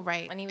 Oh,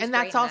 right. And he was and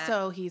great that's in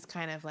also he's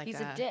kind of like He's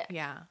a dick.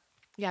 Yeah.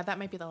 Yeah, that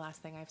might be the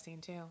last thing I've seen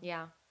too.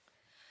 Yeah.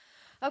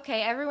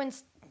 Okay,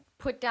 everyone's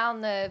put down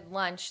the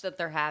lunch that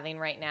they're having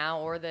right now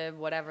or the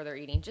whatever they're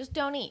eating. Just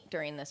don't eat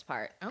during this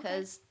part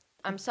because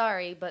I'm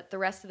sorry, but the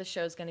rest of the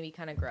show is going to be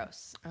kind of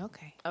gross.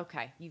 Okay.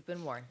 Okay, you've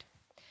been warned.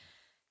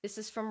 This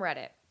is from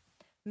Reddit.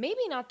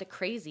 Maybe not the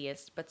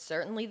craziest, but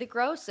certainly the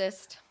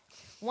grossest.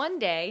 One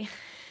day,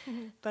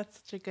 That's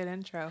such a good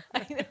intro.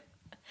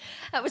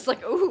 I was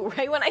like, ooh,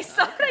 right when I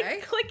saw it, I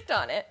Okay. clicked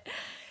on it.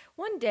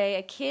 One day,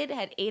 a kid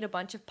had ate a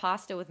bunch of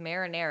pasta with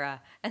marinara,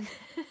 and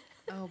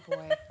Oh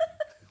boy.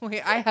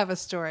 Wait, I have a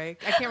story.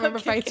 I can't remember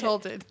if I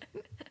told it.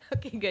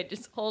 okay, good,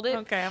 just hold it.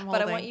 Okay, I'm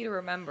But I want holding. you to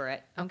remember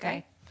it.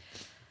 Okay.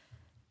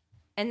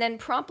 And then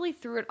promptly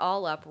threw it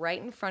all up right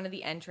in front of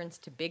the entrance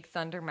to Big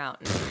Thunder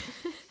Mountain.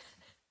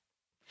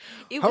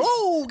 It was,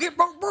 Oh, get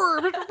my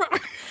bird.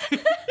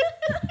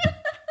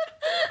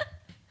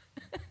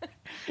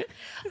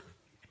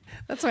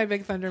 That's my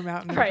Big Thunder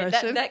Mountain right,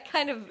 impression. that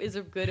kind of is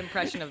a good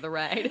impression of the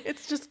ride.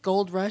 It's just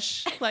Gold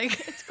Rush.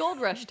 Like, It's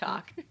Gold Rush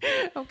talk.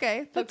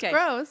 okay, that's Okay.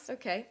 gross.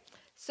 Okay.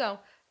 So,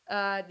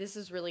 this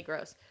is really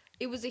gross.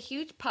 It was a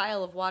huge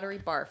pile of watery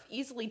barf,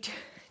 easily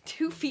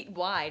 2 feet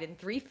wide and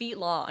 3 feet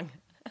long.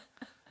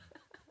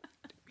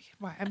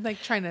 Why? I'm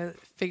like trying to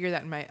figure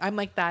that in my. I'm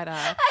like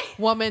that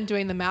woman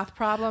doing the math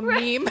problem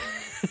meme.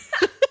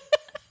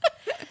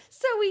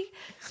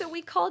 So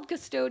we called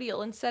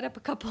custodial and set up a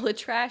couple of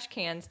trash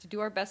cans to do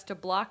our best to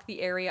block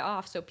the area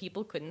off so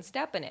people couldn't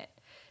step in it.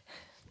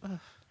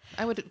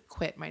 I would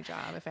quit my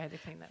job if I had to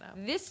clean that up.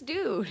 This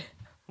dude,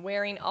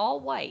 wearing all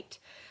white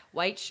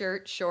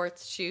shirt,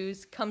 shorts,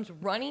 shoes, comes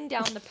running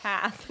down the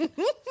path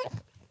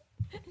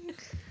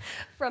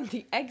from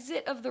the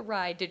exit of the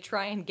ride to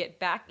try and get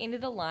back into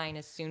the line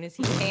as soon as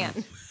he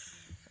can.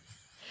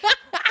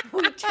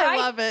 I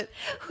love it.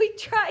 We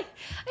tried.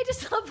 I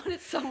just love when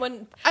it's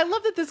someone. I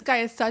love that this guy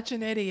is such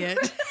an idiot.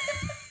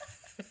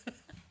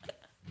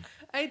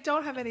 I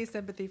don't have any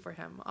sympathy for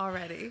him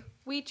already.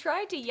 We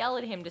tried to yell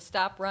at him to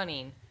stop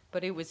running,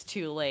 but it was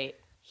too late.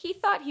 He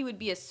thought he would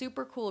be a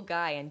super cool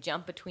guy and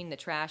jump between the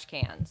trash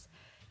cans.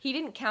 He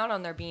didn't count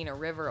on there being a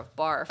river of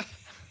barf.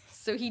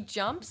 So he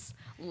jumps,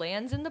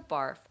 lands in the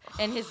barf,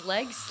 and his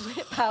legs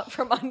slip out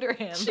from under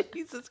him.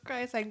 Jesus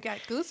Christ, I got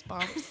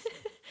goosebumps.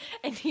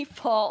 And he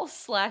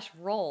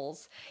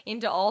falls/rolls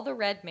into all the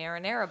red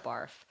marinara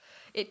barf.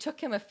 It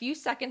took him a few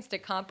seconds to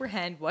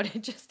comprehend what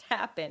had just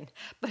happened,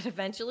 but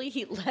eventually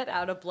he let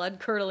out a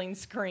blood-curdling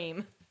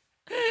scream.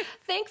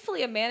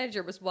 Thankfully, a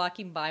manager was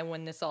walking by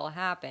when this all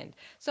happened,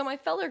 so my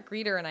fellow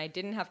greeter and I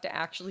didn't have to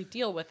actually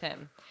deal with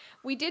him.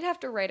 We did have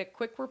to write a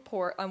quick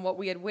report on what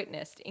we had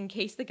witnessed in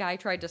case the guy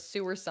tried to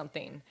sue or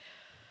something.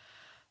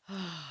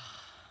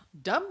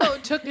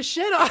 Dumbo took a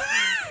shit on.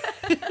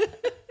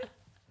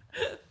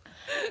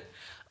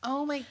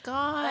 Oh my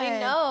God. I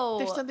know.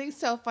 There's something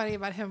so funny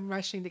about him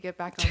rushing to get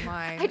back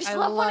online. I just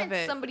love when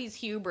it's it. somebody's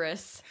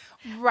hubris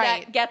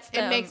Right. that gets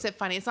them. It makes it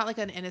funny. It's not like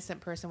an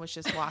innocent person was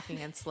just walking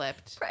and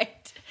slipped.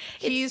 right.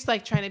 He's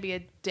like trying to be a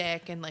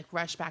dick and like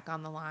rush back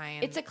on the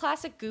line. It's a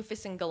classic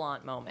Goofus and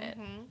Gallant moment,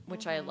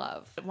 which I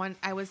love.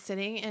 I was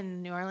sitting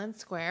in New Orleans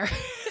Square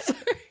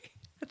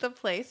at the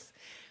place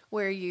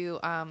where you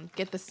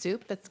get the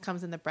soup that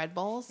comes in the bread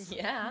bowls.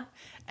 Yeah.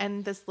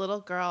 And this little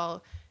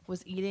girl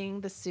was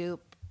eating the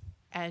soup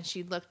and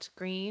she looked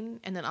green,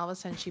 and then all of a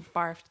sudden she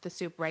barfed the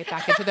soup right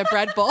back into the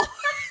bread bowl. And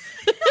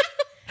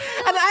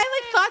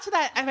I like thought to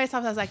that at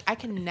myself, I was like, I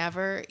can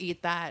never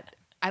eat that.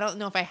 I don't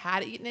know if I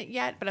had eaten it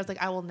yet, but I was like,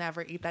 I will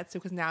never eat that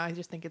soup because now I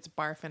just think it's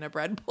barf in a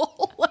bread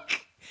bowl.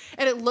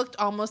 And it looked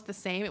almost the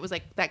same. It was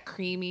like that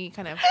creamy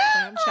kind of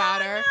clam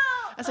chowder.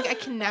 I was like, I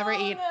can never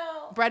eat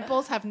bread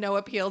bowls have no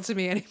appeal to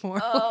me anymore.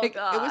 Oh, It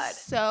God. was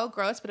so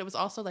gross, but it was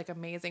also like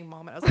amazing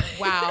moment. I was like,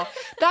 wow,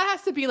 that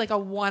has to be like a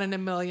 1 in a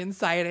million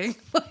sighting.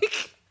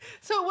 Like,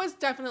 so it was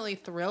definitely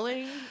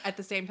thrilling. At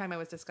the same time, I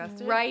was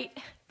disgusted. Right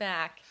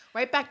back.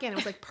 Right back in. It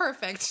was like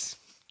perfect.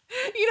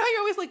 You know how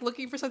you're always like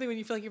looking for something when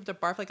you feel like you have to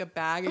barf like a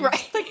bag, and you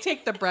just like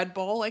take the bread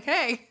bowl. Like,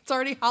 hey, it's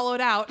already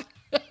hollowed out.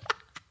 It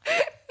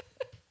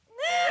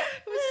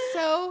was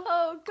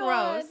so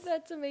gross.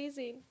 That's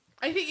amazing.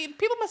 I think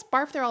people must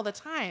barf there all the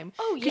time.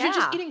 Oh, because you're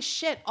just yeah. eating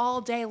shit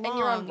all day long. And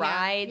you're on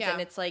rides, Yeah.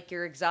 and it's like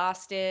you're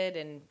exhausted.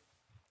 And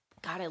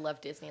God, I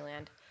love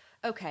Disneyland.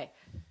 Okay.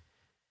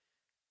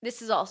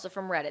 This is also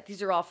from Reddit.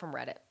 These are all from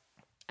Reddit.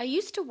 I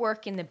used to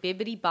work in the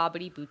Bibbidi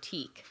Bobbidi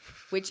Boutique,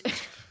 which,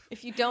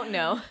 if you don't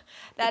know,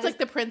 It's like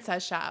the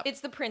princess shop.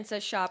 It's the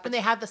princess shop. And they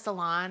have the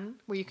salon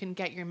where you can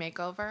get your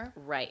makeover.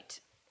 Right.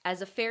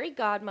 As a fairy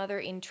godmother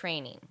in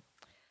training.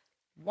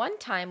 One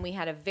time we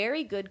had a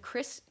very good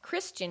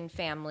Christian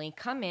family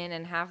come in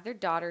and have their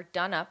daughter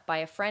done up by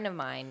a friend of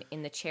mine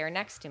in the chair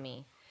next to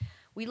me.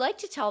 We like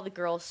to tell the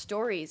girls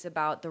stories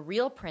about the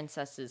real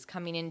princesses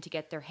coming in to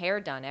get their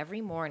hair done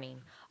every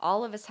morning,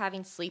 all of us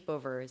having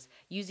sleepovers,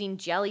 using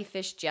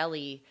jellyfish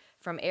jelly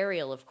from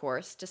Ariel, of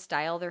course, to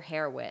style their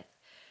hair with,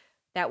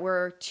 that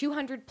were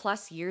 200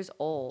 plus years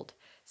old.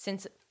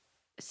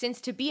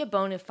 Since to be a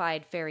bona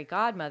fide fairy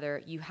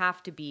godmother, you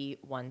have to be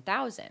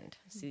 1,000.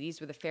 So these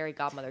were the fairy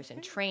godmothers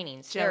in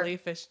training. So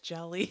Jellyfish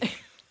jelly.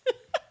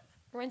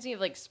 reminds me of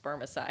like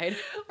spermicide.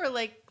 Or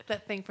like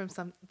that thing from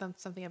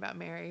Something About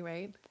Mary,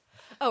 right?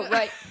 Oh,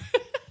 right.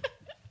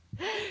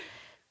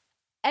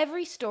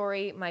 Every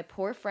story my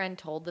poor friend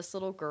told this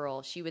little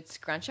girl, she would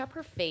scrunch up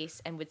her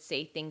face and would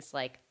say things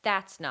like,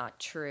 "That's not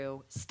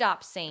true.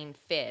 Stop saying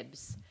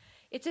fibs."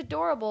 It's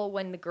adorable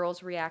when the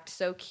girls react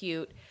so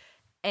cute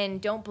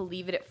and don't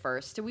believe it at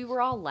first, so we were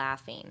all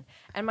laughing.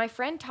 And my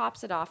friend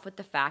tops it off with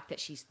the fact that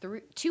she's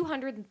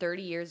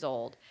 230 years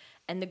old,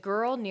 and the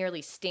girl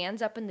nearly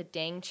stands up in the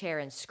dang chair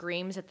and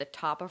screams at the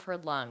top of her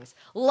lungs,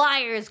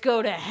 "Liars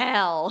go to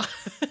hell!"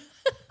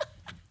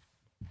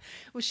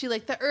 Was she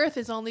like, the earth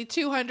is only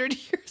 200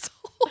 years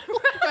old?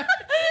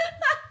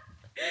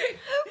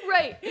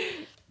 Right.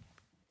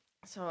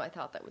 So I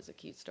thought that was a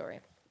cute story.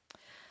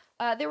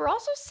 There were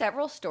also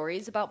several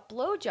stories about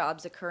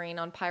blowjobs occurring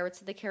on Pirates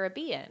of the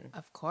Caribbean.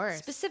 Of course.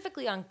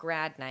 Specifically on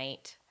grad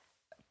night.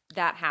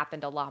 That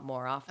happened a lot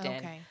more often.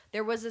 Okay.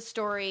 There was a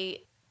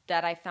story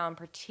that I found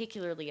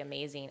particularly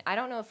amazing. I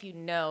don't know if you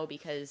know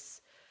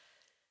because,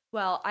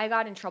 well, I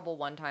got in trouble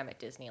one time at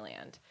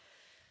Disneyland.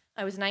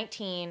 I was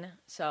 19,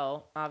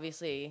 so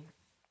obviously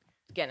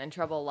getting in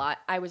trouble a lot.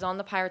 I was on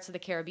the Pirates of the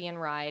Caribbean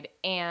ride,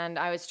 and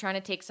I was trying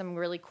to take some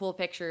really cool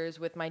pictures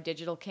with my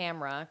digital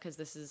camera because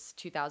this is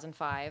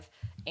 2005.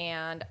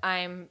 And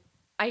I'm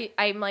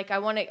like,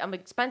 I'm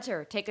like,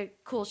 Spencer, take a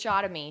cool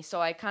shot of me. So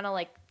I kind of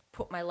like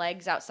put my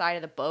legs outside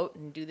of the boat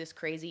and do this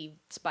crazy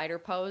spider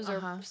pose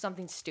or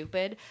something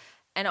stupid.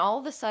 And all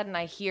of a sudden,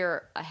 I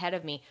hear ahead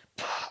of me,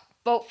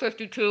 "Boat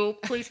 52,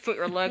 please put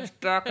your legs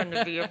back in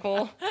the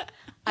vehicle."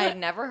 I had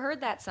never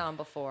heard that sound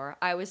before.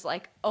 I was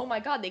like, oh my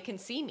God, they can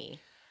see me.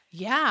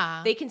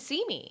 Yeah. They can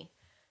see me.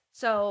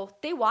 So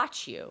they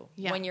watch you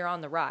Yeah. when you're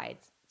on the ride.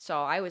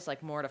 So I was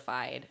like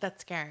mortified.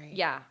 That's scary.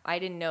 Yeah, I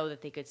didn't know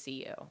that they could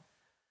see you.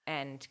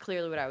 And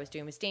clearly what I was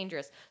doing was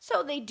dangerous.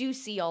 So they do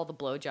see all the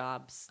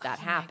blowjobs that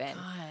happen.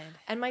 My God.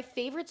 And my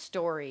favorite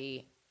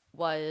story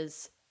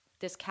was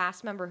this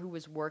cast member who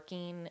was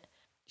working.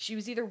 She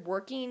was either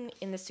working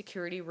in the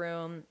security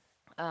room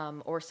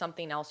or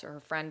something else, or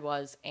her friend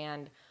was,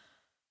 and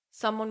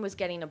someone was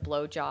getting a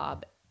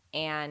blowjob,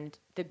 and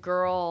the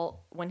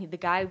girl, when the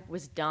guy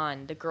was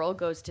done, the girl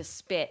goes to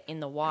spit in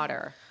the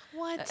water.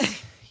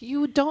 What?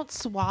 You don't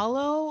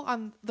swallow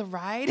on the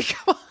ride?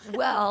 Come on.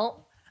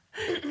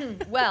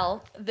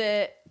 Well,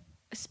 the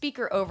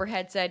speaker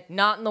overhead said,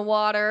 "Not in the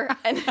water,"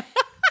 and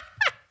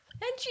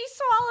she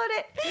swallowed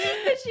it.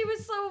 And she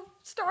was so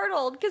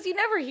startled because you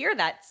never hear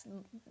that,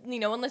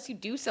 unless you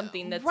do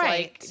something that's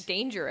like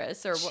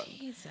dangerous or what.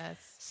 Jesus.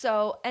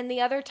 So, and the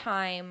other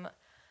time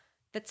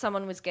that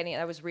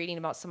I was reading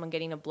about someone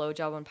getting a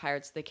blowjob on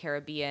Pirates of the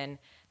Caribbean.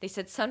 They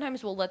said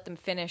sometimes we'll let them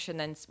finish and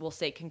then we'll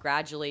say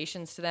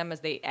congratulations to them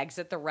as they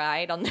exit the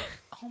ride on the.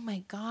 Oh my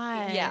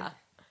God. Yeah.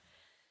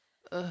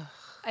 Ugh.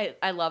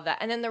 I love that.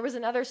 And then there was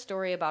another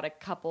story about a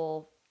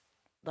couple,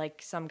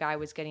 like some guy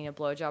was getting a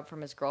blowjob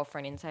from his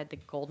girlfriend inside the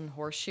Golden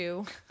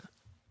Horseshoe.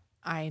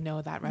 I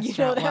know that restaurant.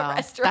 You know that well.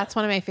 restaurant? That's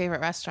one of my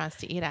favorite restaurants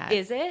to eat at.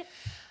 Is it?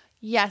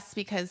 Yes,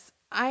 because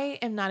I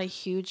am not a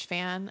huge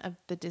fan of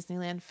the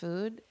Disneyland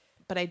food,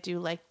 but I do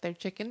like their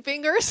chicken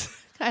fingers.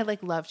 I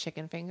love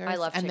chicken fingers. I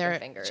love and chicken their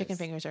fingers. Chicken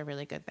fingers are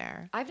really good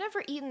there. I've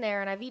never eaten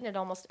there, and I've eaten at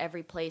almost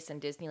every place in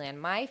Disneyland.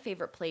 My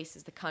favorite place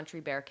is the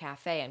Country Bear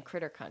Cafe in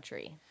Critter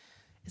Country.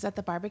 Is that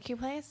the barbecue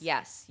place?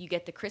 Yes, you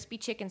get the crispy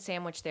chicken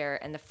sandwich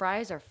there, and the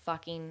fries are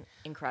fucking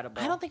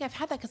incredible. I don't think I've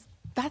had that because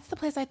that's the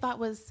place I thought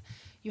was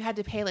you had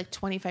to pay like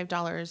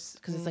 $25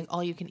 because it's like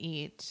all you can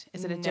eat.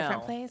 Is it a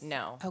different place?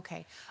 No.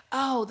 Okay.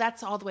 Oh,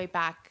 that's all the way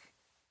back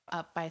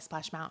up by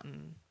Splash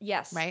Mountain.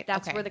 Yes, right.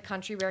 That's Okay. where the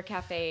Country Bear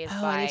Cafe is.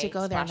 Oh, by I need to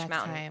go there Splash next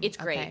Mountain. time. It's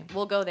great. Okay.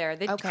 We'll go there.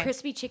 The Okay.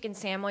 crispy chicken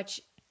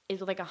sandwich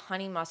is like a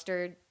honey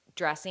mustard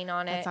dressing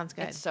on it. That sounds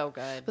good. It's so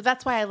good. But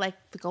that's why I like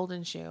the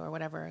Golden Shoe or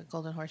whatever,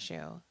 Golden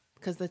Horseshoe,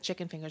 because the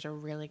chicken fingers are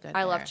really good.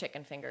 I love there.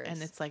 chicken fingers,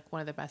 and it's like one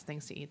of the best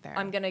things to eat there.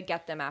 I'm gonna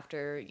get them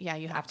after. Yeah,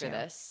 you have after to.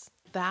 this.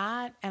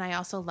 That, and I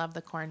also love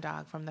the corn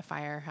dog from the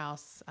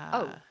Firehouse.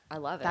 Oh, I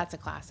love it. That's a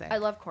classic. I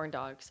love corn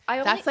dogs.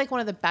 That's like one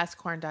of the best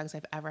corn dogs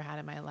I've ever had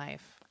in my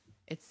life.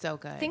 It's so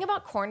good. The thing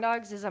about corn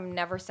dogs is I'm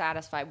never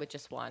satisfied with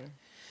just one.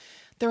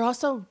 They're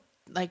also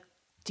like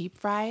deep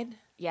fried.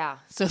 Yeah.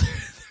 So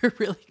they're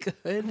really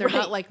good. They're Right.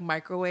 not like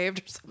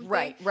microwaved or something.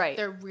 Right.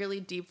 They're really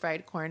deep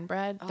fried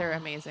cornbread. They're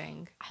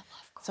amazing. I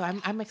love corn.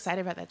 So I'm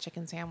excited about that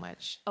chicken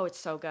sandwich. Oh, it's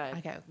so good.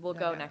 Okay, We'll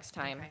go next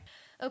time.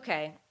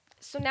 Okay.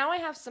 So now I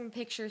have some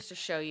pictures to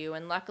show you,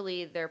 and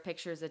luckily they're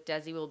pictures that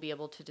Desi will be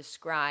able to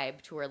describe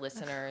to our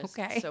listeners.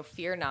 Okay. So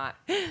fear not.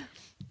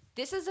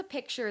 This is a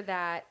picture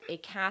that a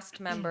cast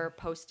member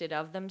posted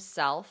of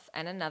themselves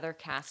and another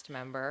cast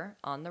member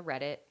on the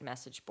Reddit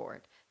message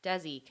board.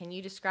 Desi, can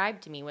you describe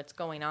to me what's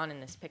going on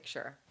in this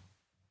picture?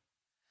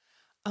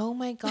 Oh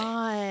my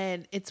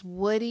God. It's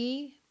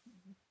Woody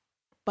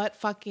butt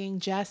fucking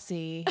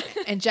Jessie.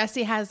 And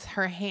Jessie has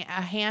her a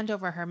hand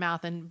over her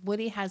mouth, and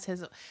Woody has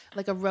his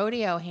like a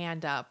rodeo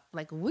hand up,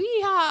 like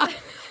wee-haw.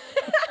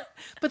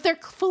 But they're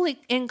fully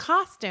in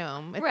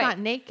costume. It's Right. not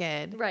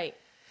naked. Right.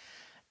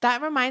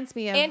 That reminds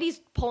me of Andy's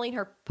pulling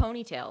her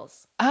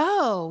ponytails.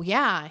 Oh,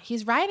 yeah.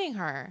 He's riding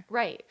her.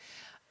 Right.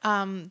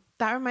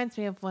 That reminds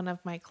me of one of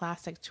my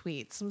classic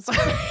tweets. I'm sorry.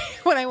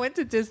 When I went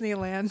to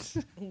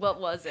Disneyland, What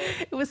was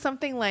it? it was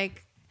something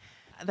like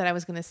that I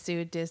was going to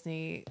sue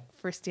Disney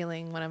for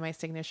stealing one of my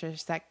signature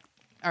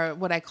or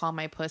what I call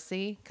my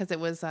pussy, because it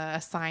was a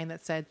sign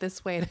that said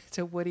 "This way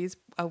to Woody's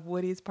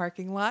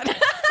parking lot."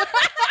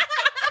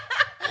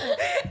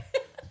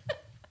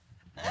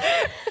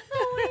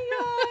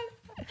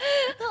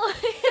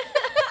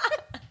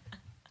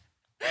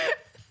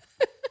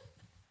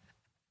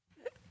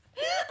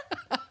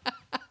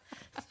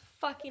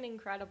 Fucking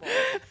incredible.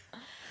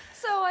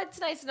 So it's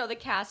nice to know the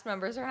cast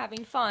members are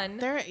having fun.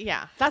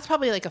 That's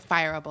probably like a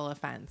fireable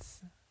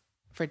offense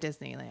for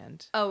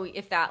Disneyland Oh,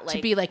 if that like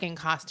to be like in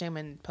costume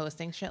and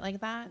posting shit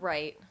like that.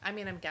 right. I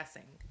mean, I'm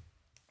guessing.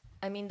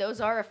 I mean, those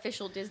are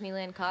official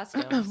Disneyland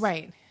costumes.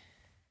 Right.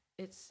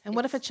 And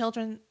what if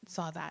children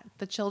saw that?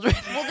 The children.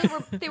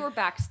 Well, they were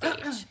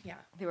backstage. Yeah.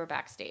 They were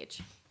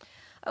backstage.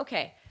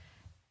 Okay.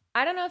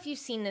 I don't know if you've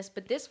seen this,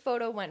 but this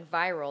photo went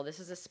viral. This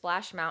is a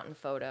Splash Mountain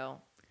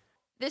photo.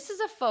 This is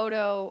a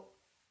photo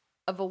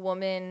of a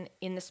woman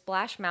in the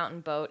Splash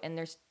Mountain boat, and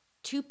there's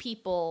two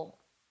people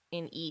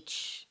in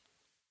each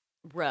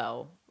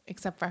row.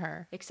 Except for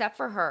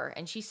her.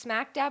 And she's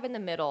smack dab in the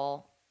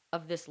middle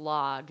of this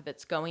log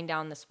that's going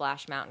down the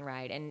Splash Mountain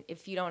ride. And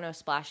if you don't know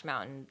Splash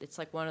Mountain, it's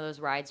like one of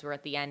those rides where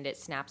at the end it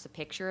snaps a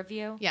picture of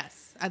you.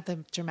 Yes, at the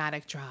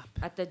dramatic drop.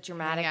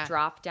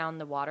 Drop down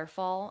the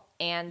waterfall.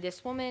 And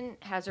this woman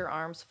has her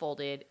arms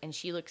folded and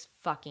she looks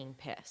fucking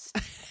pissed.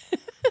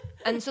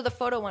 And so the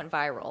photo went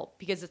viral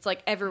because it's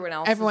like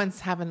everyone's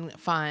having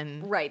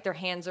fun. Right. Their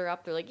hands are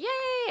up. They're like, yay.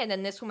 And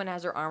then this woman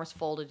has her arms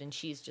folded and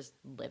she's just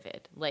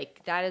livid.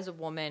 Like, that is a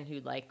woman who,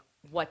 like,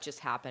 what just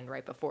happened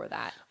right before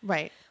that?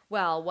 Right.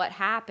 Well, what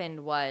happened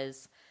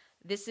was,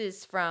 this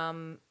is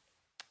from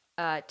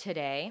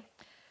Today,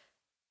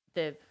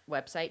 the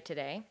website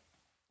Today.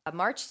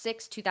 March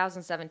 6,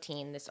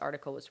 2017, this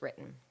article was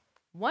written.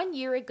 1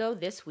 year ago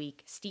this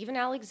week, Stephen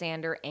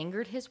Alexander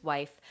angered his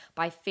wife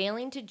by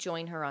failing to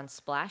join her on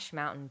Splash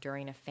Mountain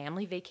during a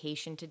family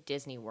vacation to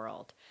Disney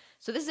World.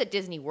 So this is at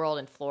Disney World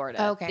in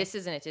Florida. Okay. This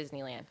isn't at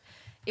Disneyland.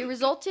 It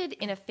resulted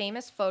in a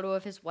famous photo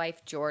of his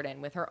wife, Jordan,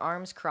 with her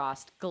arms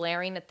crossed,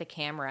 glaring at the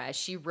camera as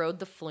she rode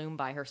the flume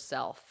by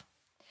herself.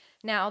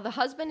 Now, the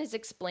husband is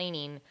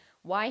explaining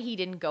why he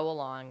didn't go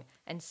along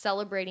and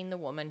celebrating the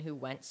woman who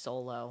went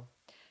solo.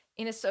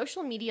 In a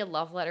social media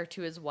love letter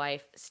to his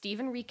wife,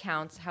 Stephen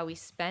recounts how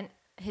him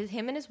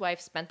and his wife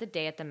spent the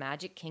day at the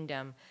Magic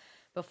Kingdom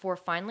before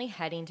finally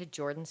heading to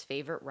Jordan's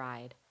favorite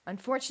ride.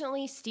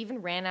 Unfortunately,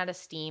 Stephen ran out of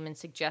steam and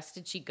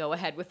suggested she go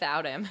ahead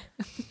without him.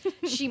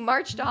 She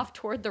marched off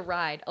toward the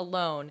ride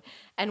alone,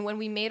 and when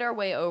we made our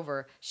way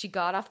over, she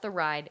got off the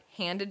ride,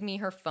 handed me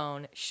her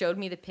phone, showed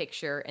me the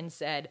picture, and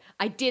said,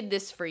 "I did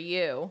this for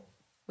you."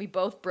 We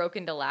both broke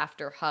into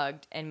laughter,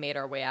 hugged, and made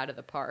our way out of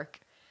the park.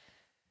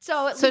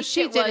 So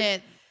she did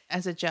it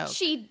as a joke.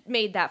 She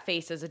made that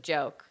face as a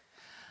joke.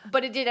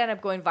 But it did end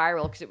up going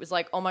viral because it was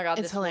like, oh my God,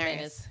 It's this woman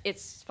hilarious.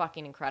 it's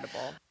fucking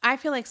incredible. I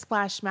feel like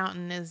Splash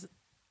Mountain is.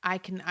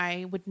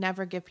 I would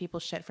never give people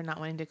shit for not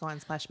wanting to go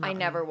on Splash Mountain. I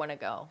never want to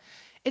go.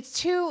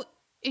 It's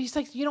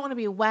like you don't want to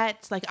be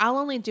wet. Like, I'll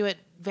only do it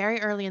very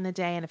early in the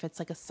day, and if it's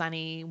like a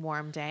sunny,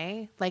 warm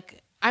day,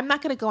 like I'm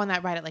not going to go on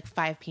that ride at like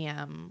 5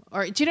 p.m.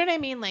 Or do you know what I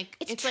mean? Like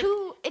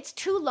It's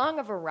too long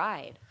of a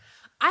ride.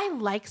 I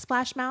like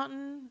Splash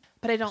Mountain,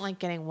 but I don't like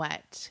getting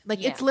wet.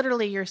 Like, Yeah. it's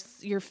literally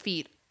your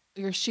feet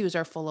your shoes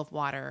are full of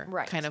water,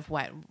 Right. kind of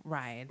wet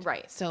ride.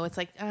 Right. So it's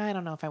like, I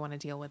don't know if I want to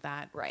deal with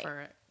that Right.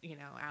 for,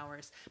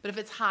 hours. But if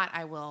it's hot,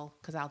 I will,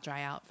 because I'll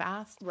dry out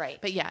fast. Right.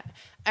 But yeah,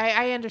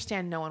 I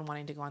understand no one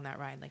wanting to go on that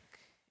ride. Like,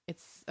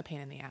 it's a pain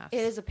in the ass. It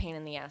is a pain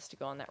in the ass to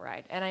go on that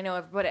ride. And I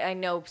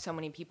know so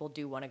many people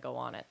do want to go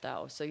on it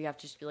though. So you have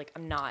to just be like,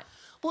 I'm not.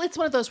 Well, it's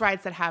one of those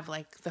rides that have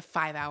like the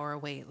 5-hour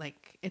wait.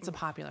 Like, it's a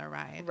popular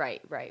ride.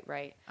 Right.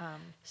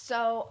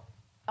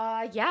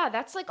 Yeah,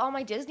 that's like all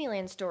my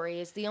Disneyland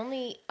stories. The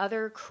only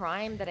other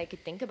crime that I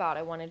could think about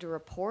I wanted to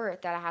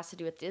report that has to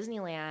do with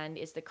Disneyland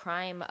is the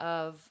crime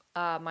of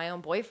my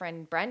own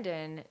boyfriend,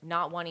 Brendan,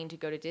 not wanting to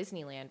go to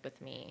Disneyland with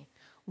me.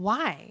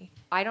 Why?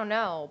 I don't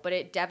know, but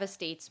it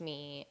devastates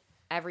me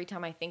every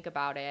time I think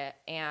about it.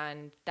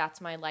 And that's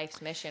my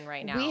life's mission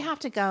right now. We have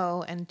to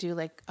go and do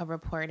like a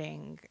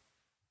reporting.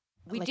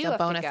 We like do a have to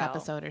bonus go.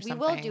 episode or We something.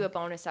 will do a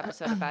bonus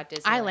episode about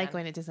Disneyland. I like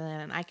going to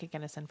Disneyland, and I could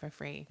get us in for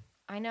free.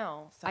 I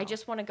know. So. I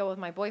just want to go with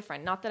my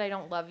boyfriend. Not that I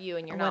don't love you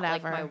and you're not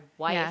like my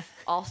wife Yeah.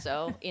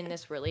 also in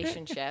this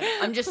relationship.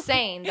 I'm just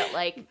saying that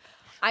like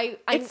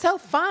it's so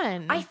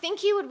fun. I think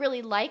he would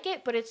really like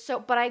it, but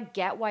I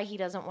get why he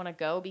doesn't want to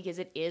go because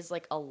it is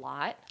like a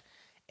lot.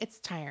 It's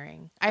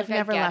tiring. I've I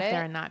never get left it.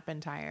 there and not been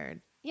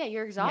tired. Yeah,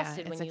 you're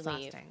exhausted Yeah, when it's you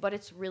leave, exhausting. but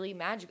it's really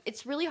magical.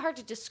 It's really hard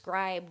to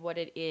describe what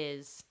it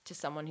is to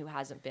someone who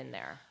hasn't been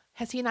there.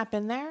 Has he not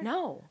been there?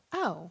 No.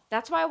 Oh.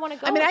 That's why I want to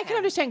go. I mean, with I can him.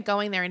 understand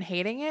going there and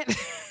hating it,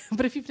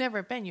 but if you've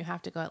never been, you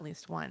have to go at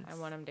least once. I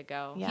want him to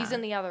go. Yeah. He's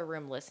in the other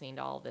room listening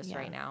to all of this Yeah.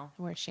 right now.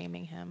 We're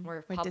shaming him.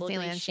 We're publicly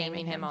Disneyland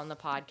shaming him on the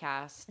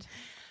podcast.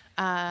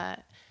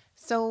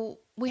 So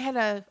we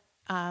had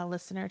a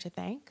listener to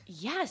thank.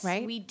 Yes,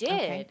 Right? we did.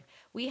 Okay.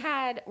 We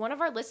had one of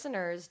our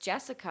listeners,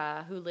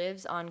 Jessica, who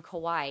lives on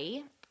Kauai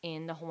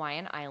in the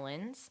Hawaiian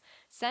Islands,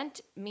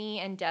 sent me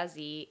and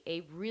Desi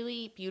a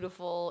really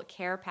beautiful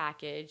care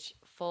package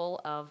full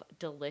of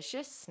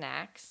delicious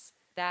snacks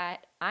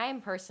that I'm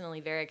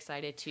personally very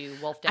excited to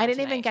wolf down I didn't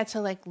even tonight. get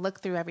to like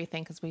look through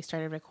everything because we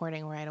started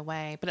recording right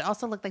away. But it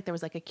also looked like there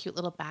was like a cute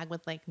little bag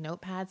with like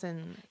notepads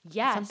and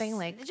Yes, something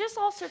like. just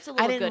all sorts of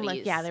I little didn't goodies.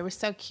 look. Yeah, they were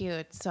so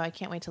cute. So I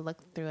can't wait to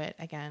look through it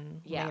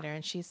again Yeah. later.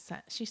 And she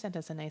sent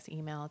us a nice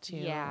email too.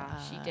 Yeah,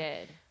 she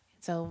did.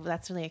 So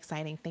that's really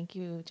exciting. Thank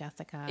you,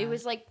 Jessica. It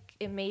was like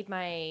it made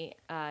my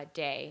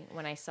day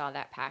when I saw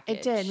that package.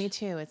 It did. Me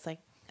too. It's like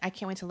I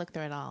can't wait to look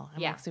through it all.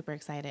 I'm Yeah. like super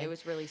excited. It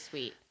was really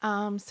sweet.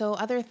 So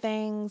other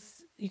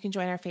things, you can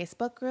join our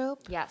Facebook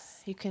group.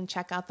 Yes. You can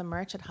check out the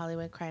merch at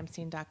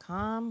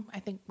HollywoodCrimeScene.com. I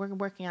think we're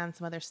working on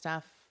some other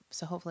stuff,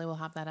 so hopefully we'll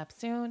have that up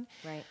soon.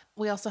 Right.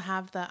 We also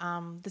have the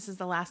this is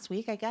the last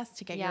week, I guess,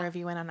 to get Yeah. your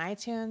review in on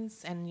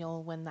iTunes, and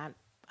you'll win that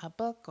a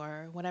book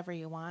or whatever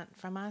you want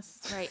from us.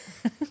 Right.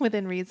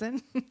 Within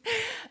reason.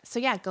 So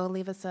yeah, go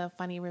leave us a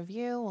funny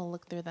review. We'll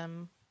look through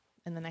them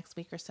in the next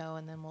week or so,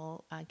 and then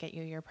we'll get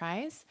you your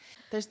prize.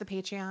 There's the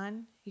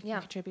Patreon you can Yeah.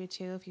 contribute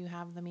to if you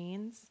have the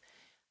means.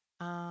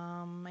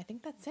 I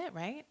think that's it,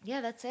 right?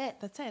 Yeah, that's it.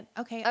 That's it.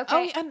 Okay.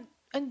 Okay. Oh,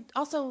 and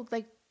also,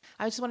 like,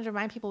 I just wanted to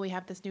remind people we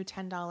have this new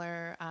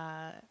 $10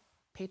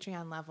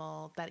 Patreon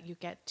level that you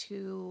get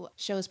 2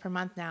 shows per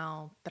month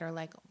now that are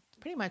like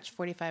pretty much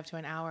 45 to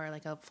an hour,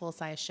 like a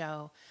full-size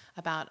show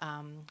about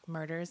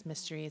murders,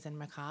 mysteries, and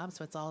macabre.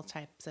 So it's all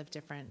types of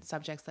different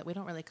subjects that we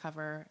don't really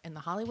cover in the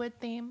Hollywood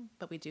theme,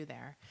 but we do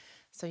there.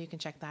 So you can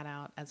check that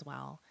out as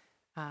well.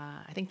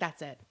 I think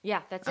that's it.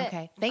 Yeah, that's it.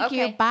 Okay. Thank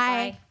you.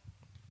 Bye.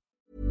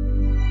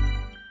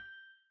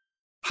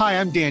 Hi,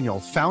 I'm Daniel,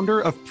 founder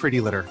of Pretty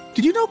Litter.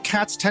 Did you know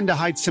cats tend to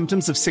hide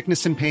symptoms of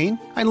sickness and pain?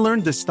 I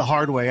learned this the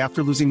hard way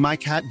after losing my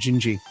cat,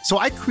 Gingy. So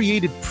I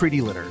created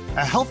Pretty Litter,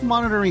 a health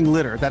monitoring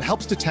litter that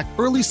helps detect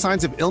early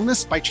signs of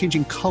illness by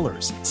changing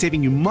colors,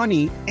 saving you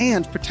money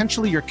and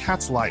potentially your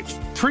cat's life.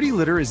 Pretty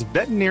Litter is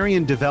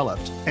veterinarian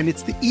developed, and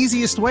it's the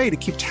easiest way to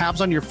keep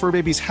tabs on your fur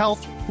baby's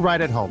health right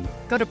at home.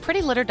 Go to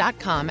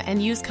prettylitter.com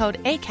and use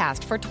code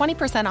ACAST for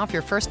 20% off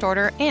your first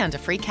order and a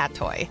free cat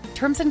toy.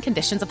 Terms and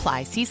conditions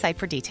apply. See site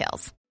for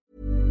details.